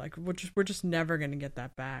offer. Like we're just never going to get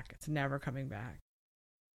that back. It's never coming back.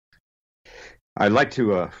 I'd like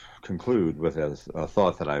to conclude with a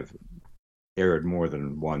thought that I've aired more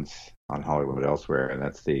than once on Hollywood Elsewhere, and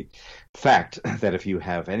that's the fact that if you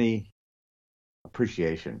have any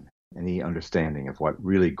appreciation, any understanding of what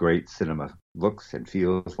really great cinema looks and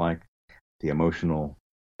feels like, the emotional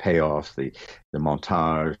payoffs, the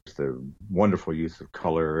montage, the wonderful use of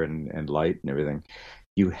color and light and everything,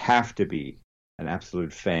 you have to be an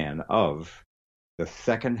absolute fan of the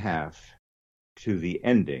second half to the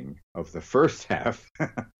ending of the first half.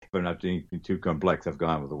 If I'm not doing anything too complex, of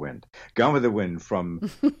Gone with the Wind. Gone with the Wind, from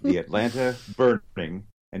the Atlanta burning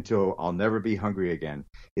until I'll Never Be Hungry Again,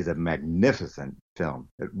 is a magnificent film.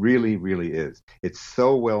 It really, really is. It's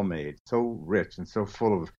so well made, so rich, and so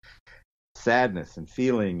full of sadness and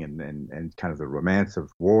feeling and kind of the romance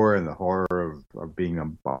of war and the horror of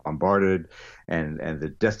being bombarded and the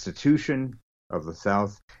destitution of the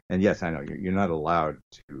South. And yes, I know you're not allowed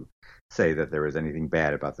to say that there is anything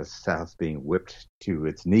bad about the South being whipped to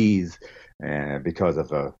its knees because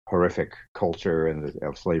of a horrific culture and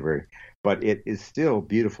of slavery, but it is still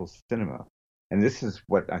beautiful cinema. And this is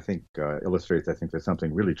what I think illustrates, I think, there's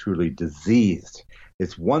something really, truly diseased.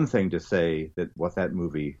 It's one thing to say that what that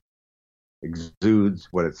movie exudes,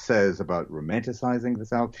 what it says about romanticizing the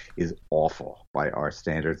South, is awful by our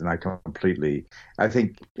standards. And I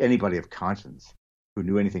think anybody of conscience who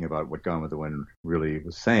knew anything about what Gone with the Wind really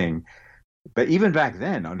was saying, but even back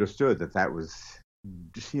then understood that was,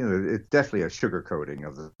 it's definitely a sugarcoating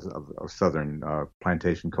of Southern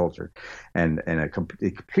plantation culture, and it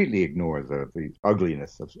completely ignores the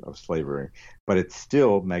ugliness of slavery. But it's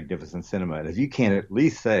still magnificent cinema. And if you can't at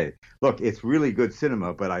least say, look, it's really good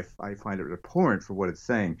cinema, but I find it abhorrent for what it's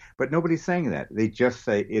saying. But nobody's saying that. They just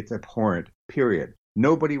say it's abhorrent, period.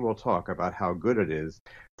 Nobody will talk about how good it is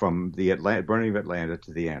from the burning of Atlanta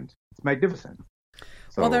to the end. It's magnificent.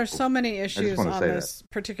 So, well, there's so many issues on this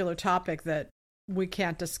particular topic that we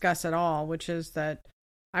can't discuss at all, which is that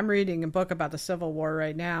I'm reading a book about the Civil War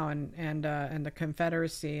right now and the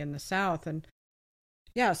Confederacy in the South. And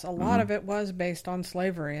yes, a lot of it was based on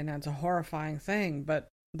slavery, and that's a horrifying thing. But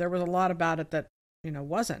there was a lot about it that,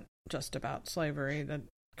 wasn't just about slavery, that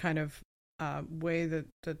kind of way that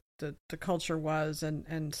the culture was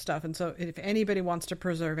and stuff. And so if anybody wants to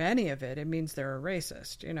preserve any of it, it means they're a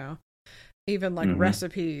racist, even like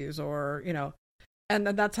recipes or, and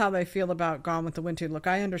that's how they feel about Gone with the Wind too. Look,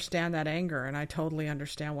 I understand that anger, and I totally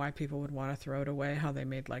understand why people would want to throw it away, how they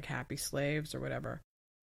made like happy slaves or whatever.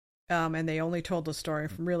 And they only told the story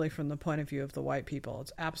from the point of view of the white people.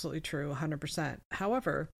 It's absolutely true, 100%.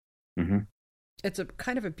 However, it's a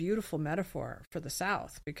kind of a beautiful metaphor for the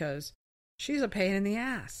South, because she's a pain in the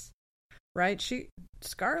ass, right?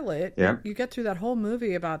 Scarlett, you get through that whole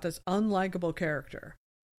movie about this unlikable character,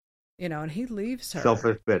 and he leaves her.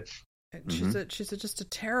 Selfish bitch. She's just a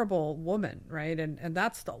terrible woman, right? And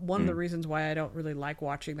that's one of the reasons why I don't really like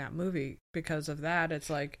watching that movie, because of that. It's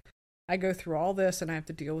like I go through all this and I have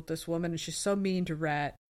to deal with this woman, and she's so mean to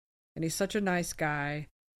Rhett, and he's such a nice guy,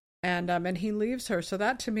 and he leaves her. So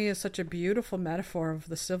that to me is such a beautiful metaphor of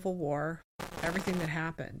the Civil War, everything that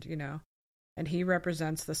happened, and he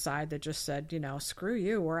represents the side that just said, screw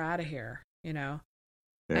you, we're out of here,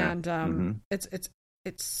 and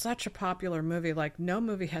it's such a popular movie. Like, no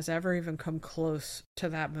movie has ever even come close to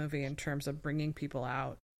that movie in terms of bringing people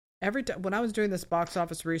out. Every time when I was doing this box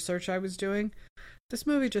office research I was doing, this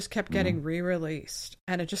movie just kept getting re-released,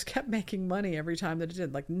 and it just kept making money every time that it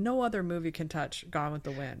did. Like, no other movie can touch Gone with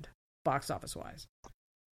the Wind, box office wise.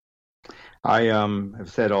 I have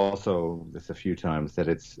said also this a few times that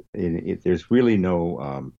there's really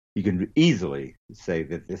no you can easily say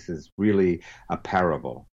that this is really a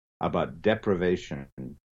parable about deprivation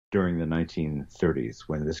during the 1930s,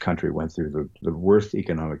 when this country went through the worst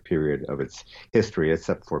economic period of its history,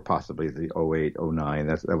 except for possibly the 08, 09.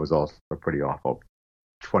 That was also pretty awful.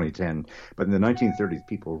 2010. But in the 1930s,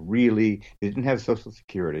 people really didn't have Social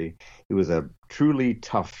Security. It was a truly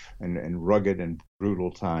tough and rugged and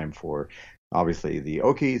brutal time for obviously the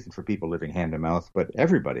Okies and for people living hand to mouth, but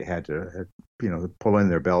everybody had to, pull in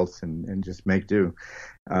their belts and just make do.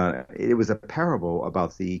 It was a parable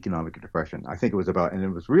about the economic depression. I think it was about, and it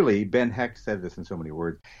was really, Ben Hecht said this in so many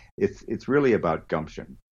words. It's really about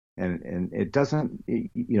gumption. And it doesn't,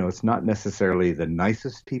 it's not necessarily the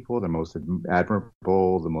nicest people, the most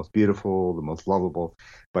admirable, the most beautiful, the most lovable,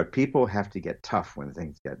 but people have to get tough when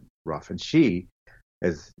things get rough. And she,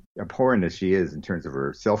 as abhorrent as she is in terms of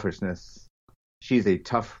her selfishness, she's a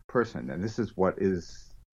tough person. And this is what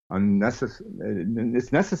is unnecessary.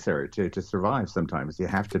 It's necessary to survive sometimes. You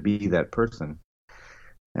have to be that person.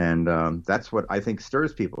 And that's what I think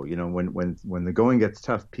stirs people. When the going gets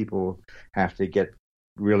tough, people have to get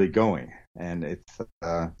really going. And it's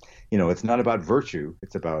it's not about virtue.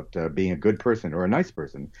 It's about being a good person or a nice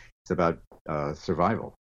person. It's about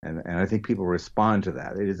survival. And I think people respond to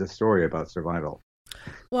that. It is a story about survival.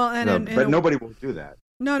 Well, but nobody will do that.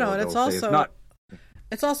 No, and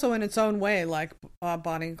it's also in its own way like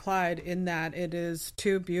Bonnie and Clyde, in that it is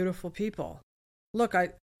two beautiful people. Look,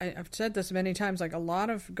 I've said this many times, like a lot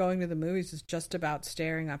of going to the movies is just about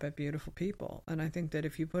staring up at beautiful people. And I think that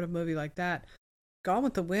if you put a movie like that, Gone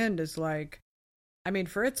with the Wind is like, I mean,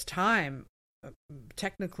 for its time,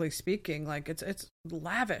 technically speaking, like it's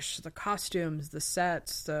lavish. The costumes, the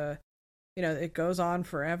sets, it goes on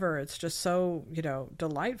forever. It's just so,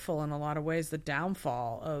 delightful in a lot of ways. The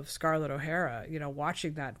downfall of Scarlett O'Hara,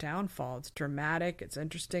 watching that downfall, it's dramatic, it's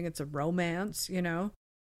interesting, it's a romance,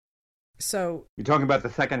 So you're talking about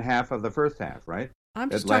the second half of the first half, right?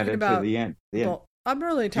 I'm just talking about the end. Well, I'm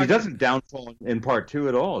really talking. She doesn't downfall in part two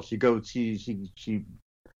at all. She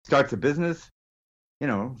starts a business.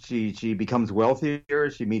 She becomes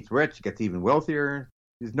wealthier. She meets Rich. She gets even wealthier.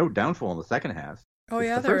 There's no downfall in the second half. Oh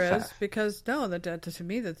yeah, there is. Because to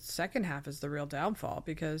me, the second half is the real downfall,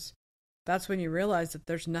 because that's when you realize that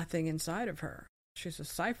there's nothing inside of her. She's a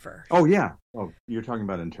cipher. Oh yeah. Oh, you're talking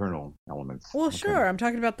about internal elements. Well, okay. Sure. I'm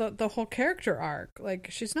talking about the whole character arc. Like,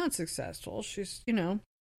 she's not successful. She's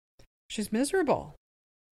she's miserable.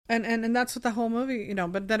 And that's what the whole movie,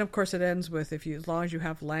 but then of course it ends with, as long as you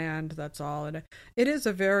have land, that's all. And it is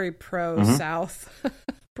a very pro-South,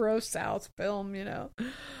 pro-South film, yeah.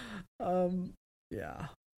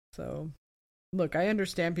 So, look, I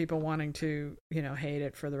understand people wanting to, hate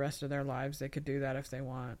it for the rest of their lives. They could do that if they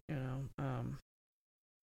want,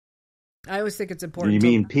 I always think it's important. You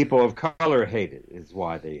mean people of color hate it is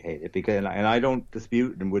why they hate it, because, and I don't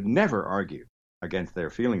dispute and would never argue against their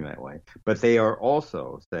feeling that way, but they are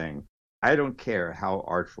also saying, I don't care how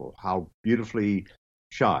artful, how beautifully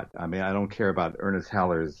shot. I mean, I don't care about Ernest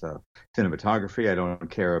Haller's cinematography. I don't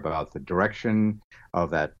care about the direction of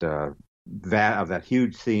that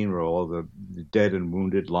huge scene where all the dead and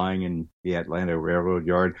wounded lying in the Atlanta Railroad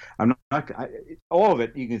Yard. All of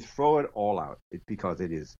it. You can throw it all out because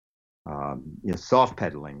it is soft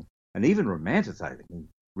pedaling and even romanticizing,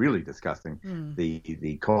 really discussing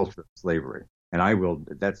the culture of slavery. And I will.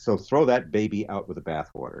 So throw that baby out with the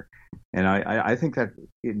bathwater. And I think that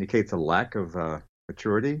indicates a lack of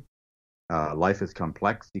maturity. Life is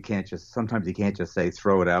complex. Sometimes you can't just say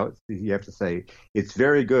throw it out. You have to say it's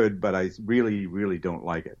very good, but I really, really don't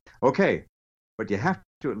like it. Okay, but you have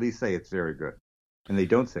to at least say it's very good. And they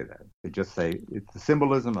don't say that. They just say the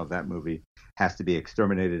symbolism of that movie has to be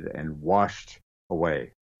exterminated and washed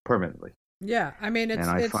away permanently. Yeah, I mean,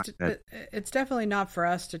 it's definitely not for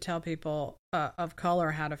us to tell people of color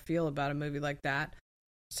how to feel about a movie like that.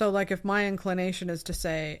 So, like, if my inclination is to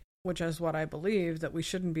say, which is what I believe, that we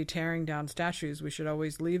shouldn't be tearing down statues, we should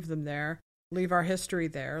always leave them there, leave our history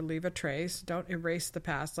there, leave a trace, don't erase the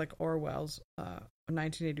past like Orwell's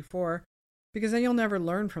 1984, because then you'll never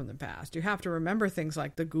learn from the past. You have to remember things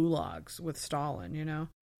like the gulags with Stalin,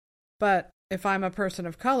 But if I'm a person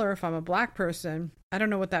of color, if I'm a black person, I don't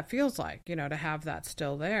know what that feels like, to have that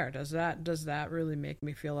still there. Does that really make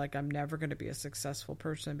me feel like I'm never going to be a successful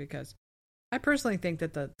person? Because I personally think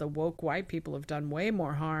that the woke white people have done way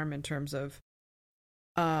more harm in terms of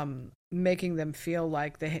making them feel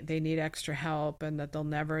like they need extra help and that they'll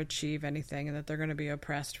never achieve anything and that they're going to be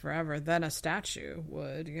oppressed forever than a statue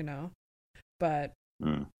would, But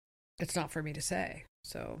it's not for me to say,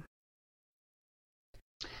 so...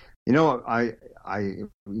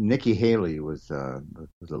 Nikki Haley was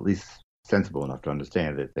at least sensible enough to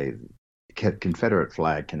understand that the Confederate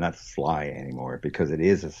flag cannot fly anymore because it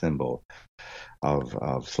is a symbol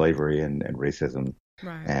of slavery and racism.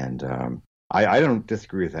 Right. And I don't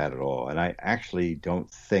disagree with that at all. And I actually don't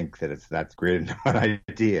think that that's great an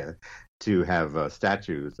idea to have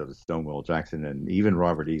statues of Stonewall Jackson and even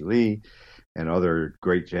Robert E. Lee and other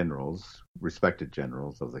great generals, respected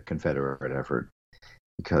generals of the Confederate effort.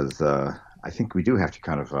 because I think we do have to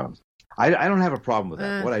kind of. I don't have a problem with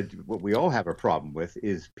that. What we all have a problem with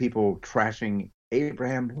is people trashing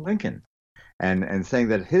Abraham Lincoln and saying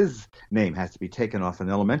that his name has to be taken off an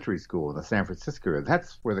elementary school in the San Francisco area.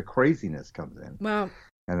 That's where the craziness comes in. Well,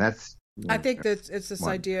 and that's. I think that it's this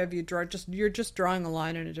idea of you're just drawing a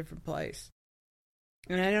line in a different place.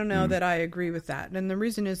 And I don't know that I agree with that. And the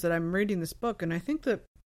reason is that I'm reading this book, and I think that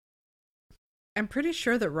I'm pretty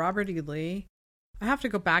sure that Robert E. Lee, I have to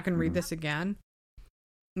go back and read this again,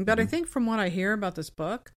 but I think from what I hear about this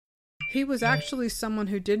book, he was actually someone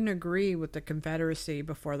who didn't agree with the Confederacy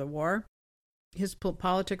before the war. His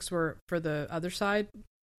politics were for the other side.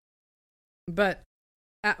 But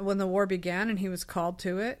when the war began and he was called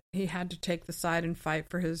to it, he had to take the side and fight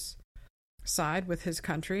for his side with his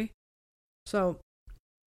country. So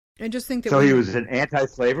I just think that. So he was an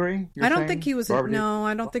anti-slavery? I don't think he was.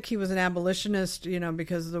 I don't think he was an abolitionist.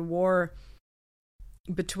 Because the war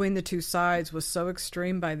between the two sides was so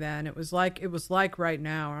extreme by then. It was like right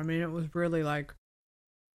now. I mean, it was really like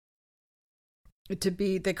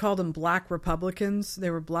they called them black Republicans. They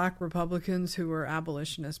were black Republicans who were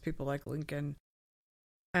abolitionists, people like Lincoln.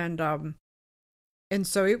 And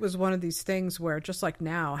so it was one of these things where, just like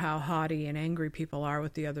now, how haughty and angry people are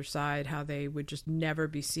with the other side, how they would just never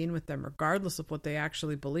be seen with them, regardless of what they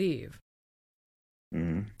actually believe.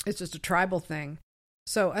 Mm-hmm. It's just a tribal thing.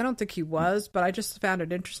 So I don't think he was, but I just found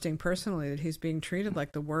it interesting personally that he's being treated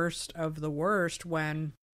like the worst of the worst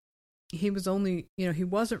when he was only, he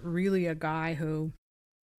wasn't really a guy who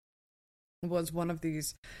was one of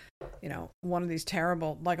these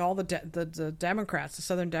terrible, like all the Democrats, the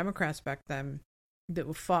Southern Democrats back then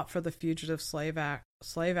that fought for the Fugitive Slave Act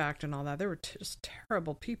and all that. They were just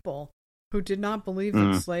terrible people who did not believe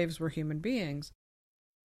that slaves were human beings.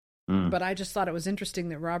 But I just thought it was interesting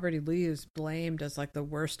that Robert E. Lee is blamed as like the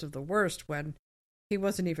worst of the worst when he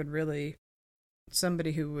wasn't even really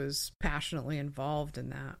somebody who was passionately involved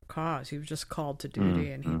in that cause. He was just called to duty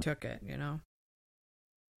and he took it,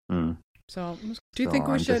 So do you think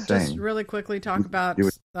we should just really quickly talk about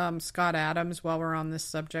Scott Adams while we're on this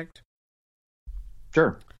subject?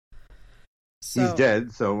 Sure. So, he's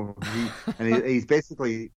dead, so he's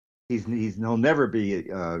basically he'll never be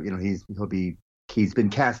he's been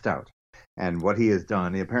cast out. And what he has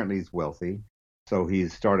done, apparently he's wealthy, so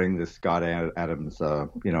he's starting this Scott Adams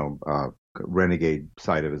renegade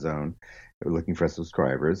site of his own, looking for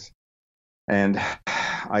subscribers. And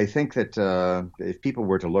I think that if people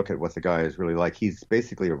were to look at what the guy is really like, he's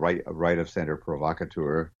basically a right of center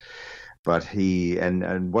provocateur. But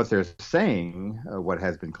and what they're saying, what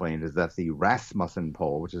has been claimed, is that the Rasmussen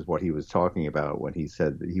poll, which is what he was talking about when he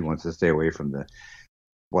said that he wants to stay away from the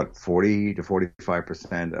 40 to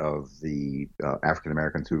 45% of the African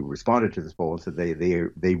Americans who responded to this poll said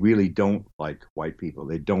they really don't like white people.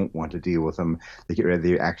 They don't want to deal with them.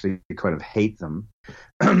 They actually kind of hate them.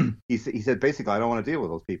 He said basically, I don't want to deal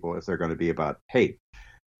with those people if they're going to be about hate.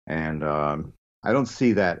 And I don't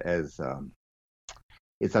see that as.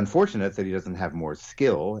 It's unfortunate that he doesn't have more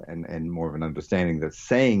skill and more of an understanding that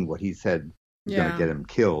saying what he said is going to get him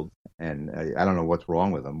killed. And I don't know what's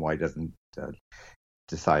wrong with him. Why he doesn't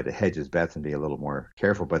decide to hedge his bets and be a little more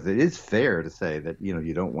careful. But it is fair to say that,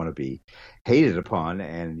 you don't want to be hated upon,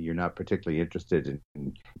 and you're not particularly interested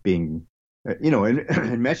in being, in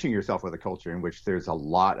meshing yourself with a culture in which there's a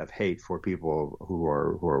lot of hate for people who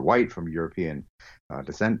are white from European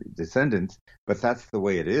descendants. But that's the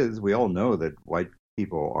way it is. We all know that white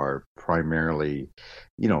people are primarily,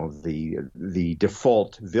 the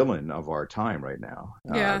default villain of our time right now.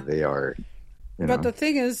 They are. But the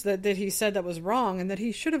thing is that he said that was wrong and that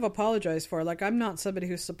he should have apologized for. Like, I'm not somebody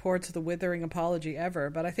who supports the withering apology ever,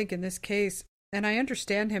 but I think in this case, and I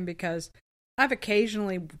understand him because I've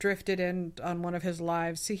occasionally drifted in on one of his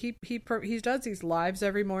lives. See, he does these lives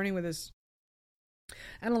every morning with his.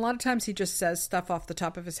 And a lot of times he just says stuff off the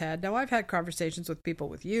top of his head. Now, I've had conversations with people,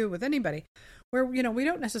 with you, with anybody, where, we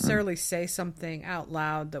don't necessarily say something out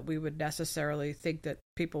loud that we would necessarily think that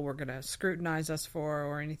people were going to scrutinize us for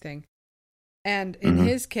or anything. And in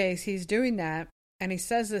his case, he's doing that, and he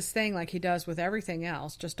says this thing like he does with everything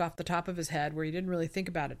else, just off the top of his head, where he didn't really think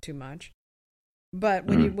about it too much. But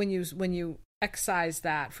when you excise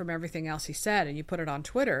that from everything else he said and you put it on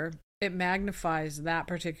Twitter, it magnifies that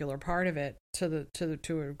particular part of it to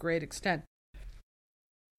a great extent.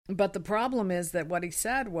 But the problem is that what he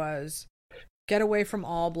said was, get away from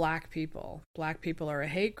all black people. Black people are a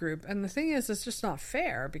hate group. And the thing is, it's just not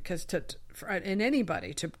fair because to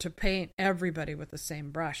paint everybody with the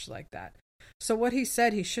same brush like that. So what he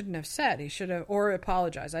said, he shouldn't have said. He should have, or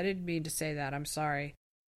apologized. I didn't mean to say that. I'm sorry.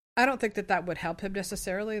 I don't think that that would help him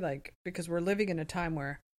necessarily, like, because we're living in a time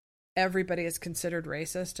where everybody is considered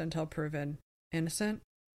racist until proven innocent.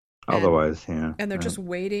 Otherwise, yeah. And they're just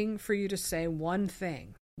waiting for you to say one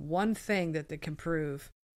thing that they can prove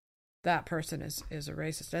that person is a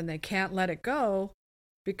racist. And they can't let it go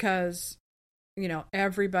because, you know,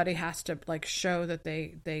 everybody has to, like, show that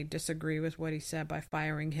they disagree with what he said by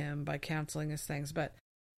firing him, by canceling his things. But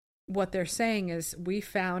what they're saying is, we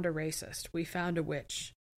found a racist. We found a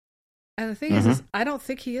witch. And the thing is, I don't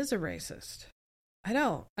think he is a racist. I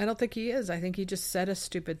don't think he is. I think he just said a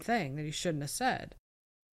stupid thing that he shouldn't have said.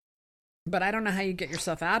 But I don't know how you get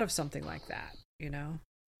yourself out of something like that, you know?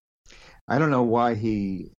 I don't know why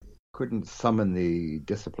he couldn't summon the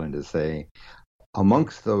discipline to say,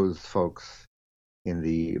 amongst those folks in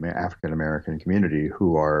the African American community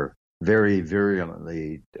who are very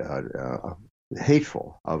virulently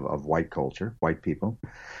hateful of white culture, white people,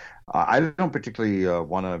 I don't particularly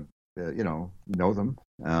want to know them.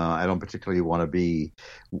 I don't particularly want to be,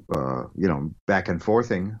 back and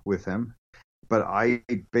forthing with them. But I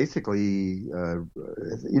basically,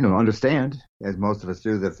 understand, as most of us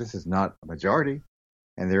do, that this is not a majority,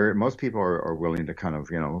 and most people are willing to kind of,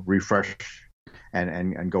 refresh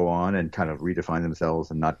and go on and kind of redefine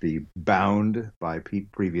themselves and not be bound by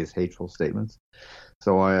previous hateful statements.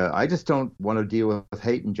 So I just don't want to deal with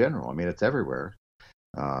hate in general. I mean, it's everywhere.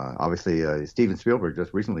 Obviously, Steven Spielberg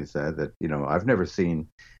just recently said that, I've never seen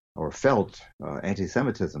or felt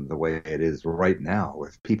anti-Semitism the way it is right now,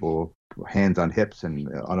 with people hands on hips and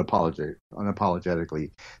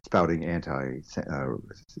unapologetically spouting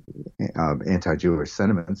anti-Jewish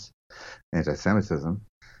sentiments, anti-Semitism.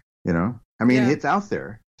 I mean, It's out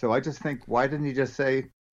there. So I just think, why didn't he just say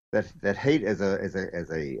that hate as a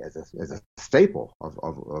staple of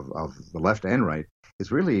the left and right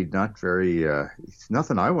is really not very. It's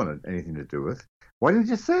nothing I wanted anything to do with. Why didn't he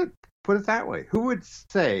just say it? Put it that way. Who would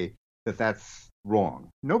say that that's wrong?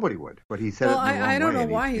 Nobody would. But he said it in the wrong way. I don't know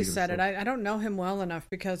why he said it. I don't know him well enough,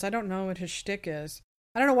 because I don't know what his shtick is.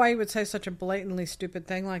 I don't know why he would say such a blatantly stupid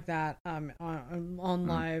thing like that on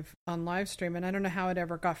live stream, and I don't know how it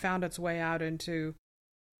ever found its way out into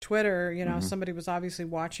Twitter. Somebody was obviously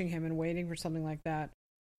watching him and waiting for something like that.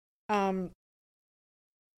 But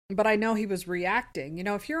I know he was reacting.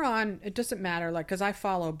 If you're on, it doesn't matter, like, because I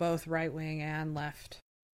follow both right wing and left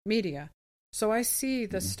media, so I see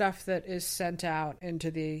the stuff that is sent out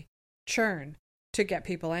into the churn to get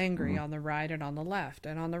people angry on the right and on the left.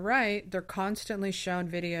 And on the right, they're constantly shown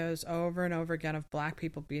videos over and over again of black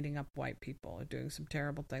people beating up white people or doing some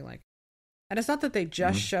terrible thing. And it's not that they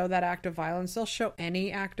just show that act of violence. They'll show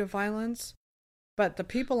any act of violence. But the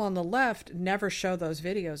people on the left never show those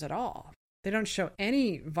videos at all. They don't show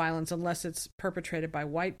any violence unless it's perpetrated by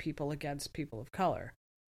white people against people of color.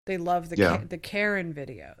 They love the Karen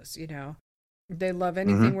videos, They love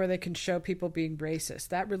anything where they can show people being racist.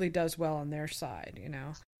 That really does well on their side,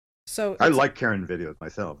 So I like Karen videos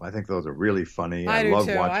myself. I think those are really funny. I do love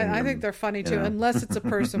too. watching them. I think they're funny too, unless it's a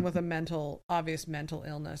person with a obvious mental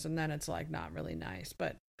illness, and then it's like not really nice.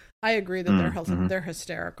 But I agree that they're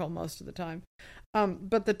hysterical most of the time.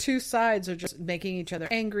 But the two sides are just making each other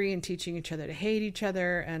angry and teaching each other to hate each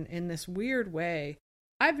other, and in this weird way,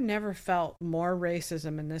 I've never felt more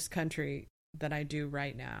racism in this country than I do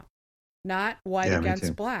right now. Not white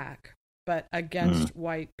against black, but against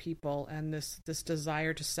white people, and this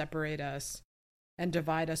desire to separate us and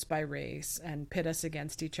divide us by race and pit us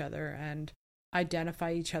against each other and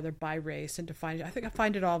identify each other by race and define. I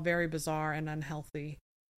find it all very bizarre and unhealthy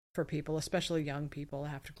for people, especially young people,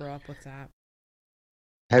 have to grow up with that.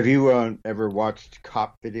 Have you ever watched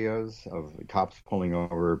cop videos of cops pulling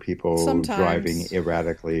over people driving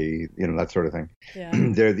erratically, that sort of thing? Yeah.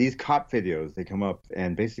 There are these cop videos. They come up,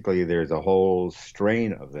 and basically there's a whole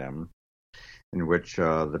strain of them in which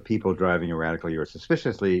the people driving erratically or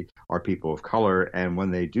suspiciously are people of color. And when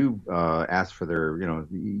they do ask for their,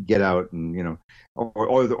 get out and,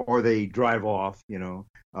 or they drive off,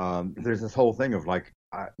 there's this whole thing of like,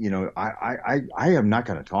 I am not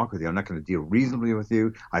going to talk with you. I'm not going to deal reasonably with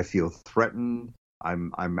you. I feel threatened.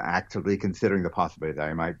 I'm actively considering the possibility that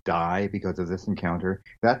I might die because of this encounter.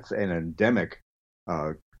 That's an endemic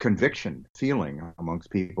conviction feeling amongst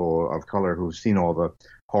people of color who've seen all the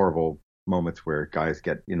horrible moments where guys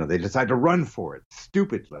get, they decide to run for it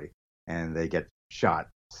stupidly and they get shot,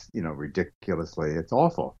 ridiculously. It's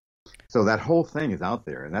awful. So that whole thing is out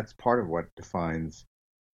there, and that's part of what defines.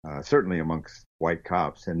 Certainly amongst white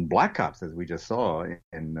cops and black cops, as we just saw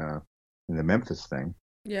in the Memphis thing.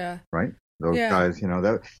 Yeah. Right? Those guys,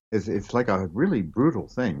 that it's like a really brutal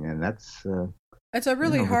thing. And that's, It's a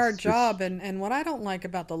really hard It's job, and what I don't like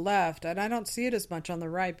about the left, and I don't see it as much on the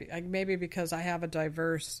right, maybe because I have a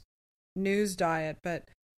diverse news diet, but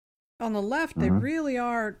on the left, they really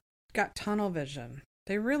are got tunnel vision.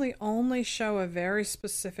 They really only show a very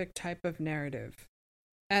specific type of narrative.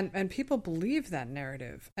 And people believe that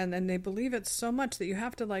narrative. And then they believe it so much that you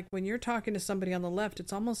have to, like, when you're talking to somebody on the left,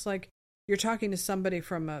 it's almost like you're talking to somebody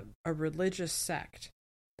from a religious sect.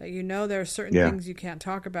 That you know there are certain things you can't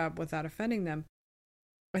talk about without offending them.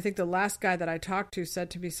 I think the last guy that I talked to said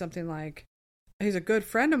to me something like, he's a good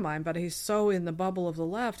friend of mine, but he's so in the bubble of the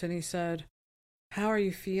left. And he said, how are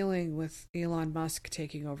you feeling with Elon Musk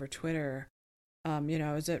taking over Twitter?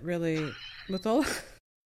 Is it really with all...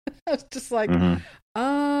 I was just like,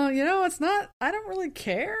 it's not, I don't really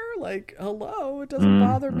care. Like, hello, it doesn't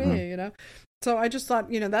bother me, So I just thought,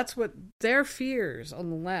 that's what their fears on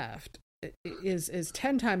the left is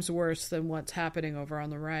 10 times worse than what's happening over on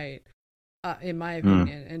the right, in my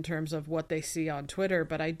opinion, in terms of what they see on Twitter.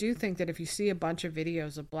 But I do think that if you see a bunch of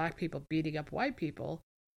videos of black people beating up white people,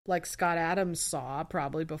 like Scott Adams saw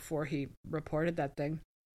probably before he reported that thing,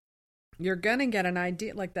 you're going to get an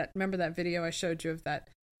idea like that. Remember that video I showed you of that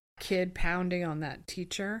kid pounding on that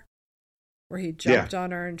teacher where he jumped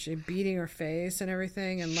on her and she beating her face and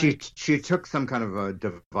everything, and she took some kind of a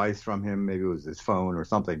device from him, maybe it was his phone or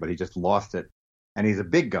something, but he just lost it. And he's a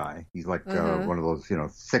big guy, he's like one of those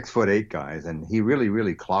 6'8" guys, and he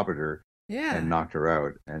really clobbered her and knocked her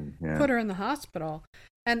out and put her in the hospital.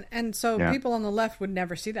 And so people on the left would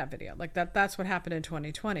never see that video. Like that's what happened in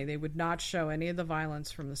 2020. They would not show any of the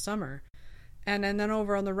violence from the summer. And then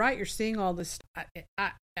over on the right, you're seeing all this.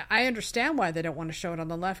 I understand why they don't want to show it on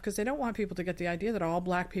the left, because they don't want people to get the idea that all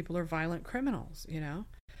black people are violent criminals,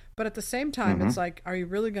 But at the same time, it's like, are you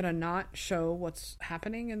really going to not show what's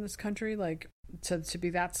happening in this country? Like, to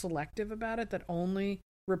be that selective about it, that only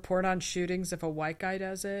report on shootings if a white guy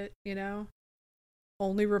does it,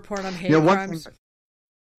 Only report on hate crimes.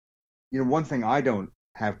 One thing I don't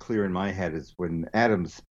have clear in my head is when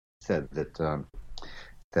Adams said that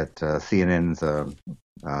CNN's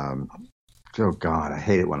oh God, I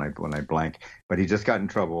hate it when I blank. But he just got in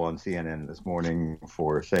trouble on CNN this morning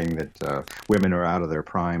for saying that women are out of their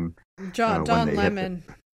prime. Don Lemon.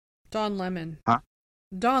 Huh?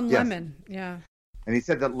 Don Lemon, yeah. And he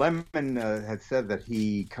said that Lemon had said that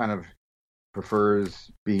he kind of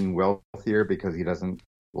prefers being wealthier because he doesn't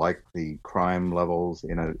like the crime levels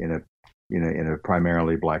in a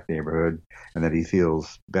primarily black neighborhood, and that he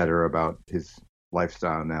feels better about his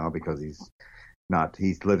lifestyle now because he's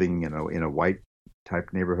living in a white type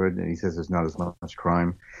neighborhood, and he says there's not as much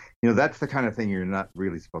crime. That's the kind of thing you're not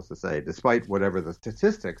really supposed to say, despite whatever the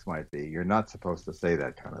statistics might be. You're not supposed to say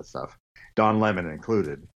that kind of stuff, Don Lemon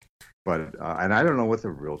included. But and I don't know what the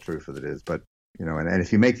real truth of it is, but and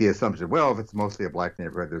if you make the assumption, well, if it's mostly a black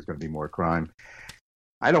neighborhood, there's going to be more crime.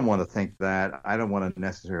 I don't want to think that. I don't want to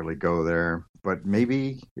necessarily go there, but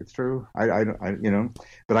maybe it's true.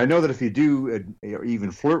 But I know that if you do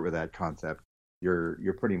even flirt with that concept,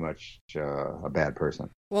 you're pretty much a bad person.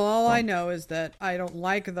 Well, all I know is that I don't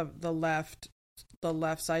like the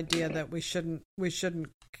left's idea that we shouldn't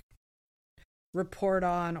report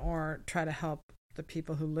on or try to help the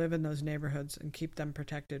people who live in those neighborhoods and keep them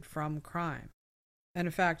protected from crime. And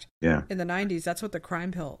in fact, in the 90s, that's what the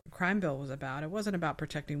crime bill was about. It wasn't about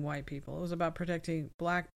protecting white people. It was about protecting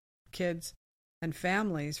black kids and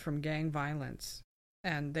families from gang violence.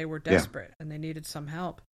 And they were desperate and they needed some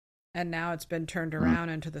help. And now it's been turned around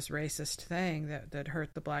into this racist thing that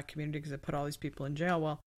hurt the black community because it put all these people in jail.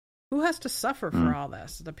 Well, who has to suffer for all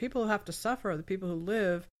this? The people who have to suffer are the people who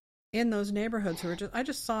live in those neighborhoods who are I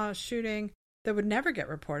just saw a shooting that would never get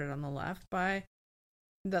reported on the left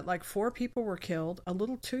that like 4 people were killed. A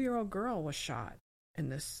little 2-year-old girl was shot in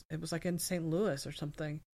this. It was like in St. Louis or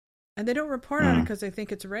something. And they don't report on it because they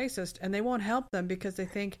think it's racist, and they won't help them because they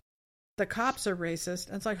think the cops are racist.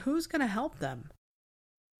 And it's like, who's going to help them?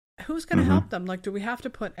 Who's going to help them? Like, do we have to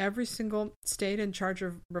put every single state in charge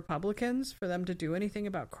of Republicans for them to do anything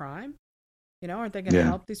about crime? Aren't they going to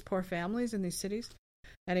help these poor families in these cities?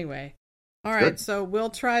 Anyway. All right. Good. So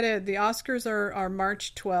we'll try to, the Oscars are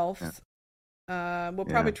March 12th. We'll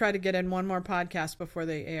probably try to get in one more podcast before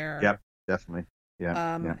they air. Yep, definitely.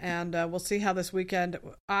 Yeah. And we'll see how this weekend.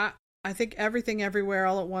 I think Everything Everywhere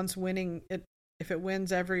All at Once winning it. If it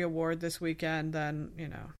wins every award this weekend, then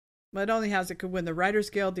it could win the Writers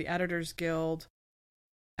Guild, the Editors Guild,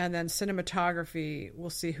 and then cinematography. We'll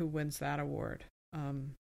see who wins that award.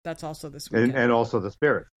 That's also this weekend. And also the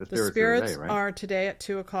Spirits. The Spirits are today at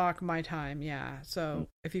 2:00 my time. Yeah. So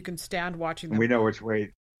if you can stand watching them. We know which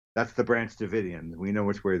way. That's the Branch Davidians. We know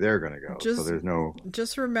which way they're going to go. So there's no.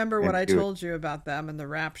 Just remember what I told you about them and the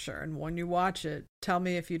rapture, and when you watch it, tell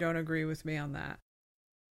me if you don't agree with me on that.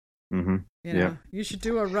 Mm-hmm. You know, you should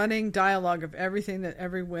do a running dialogue of everything that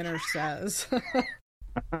every winner says.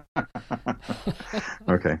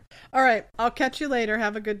 Okay. All right. I'll catch you later.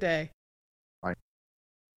 Have a good day. Bye.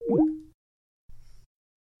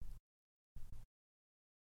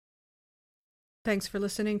 Thanks for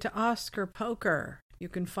listening to Oscar Poker. You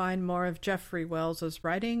can find more of Jeffrey Wells's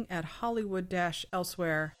writing at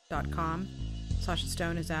hollywood-elsewhere.com. Sasha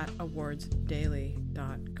Stone is at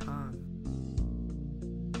awardsdaily.com.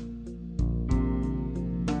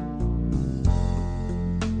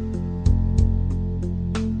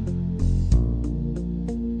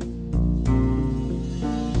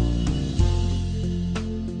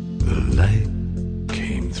 The light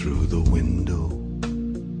came through the window,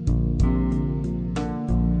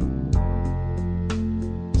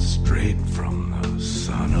 straight from the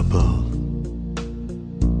sun above.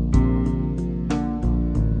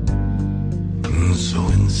 And so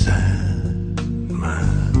inside my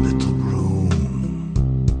little room,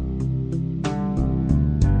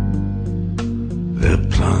 there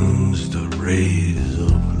plunged the rays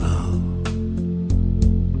of love.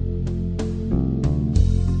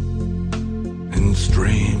 In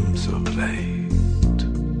streams of light,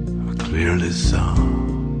 I clearly saw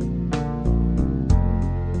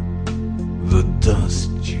the dust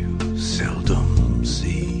you seldom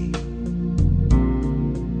see,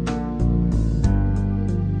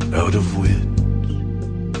 out of which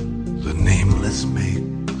the nameless makes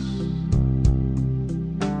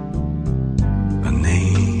a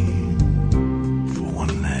name for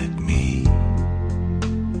one like me.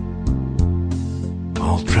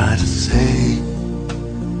 I'll try to say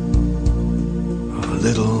a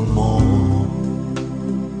little more.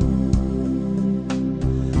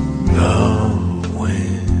 Love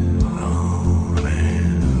went on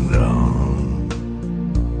and on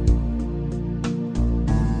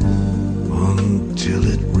until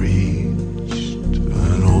it reached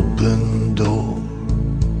an open door.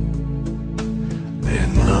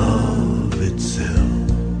 And love itself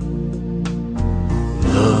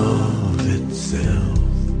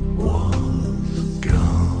was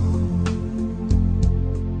gone.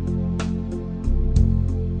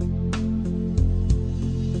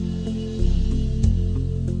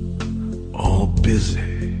 All busy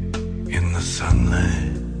in the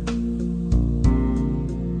sunlight,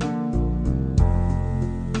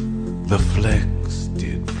 the flecks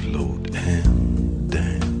did float and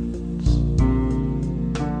dance,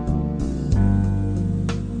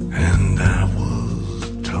 and I was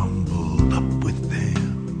tumbled up with them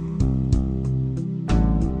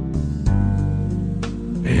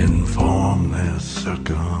in formless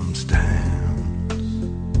circumstance.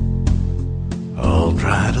 I'll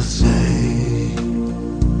try to say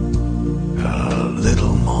a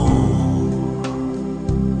little more.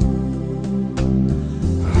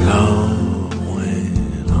 Love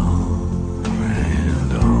went on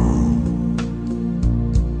and on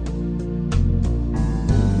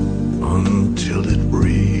until it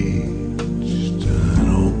reached an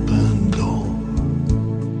open door.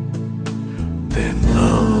 Then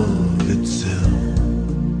love itself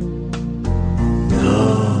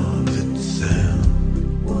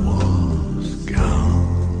was gone.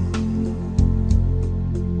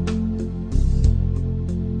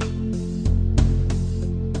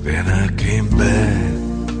 Then I came back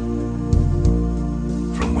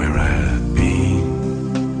from where I'd been.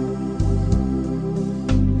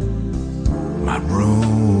 My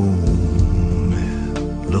room,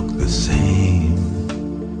 it looked the same,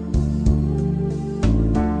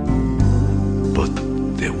 but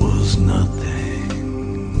there was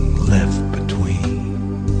nothing left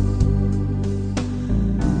between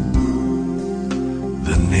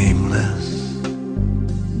the nameless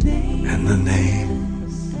and the name.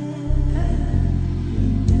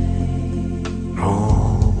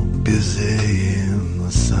 All busy in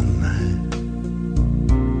the sunlight,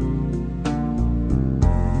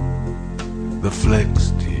 the flecks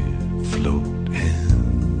did float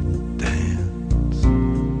and dance,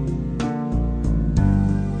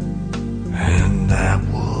 and I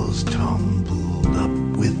was tumbled up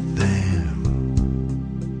with them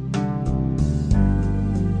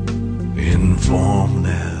in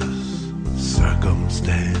formless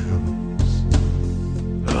circumstance.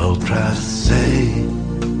 I'll try to say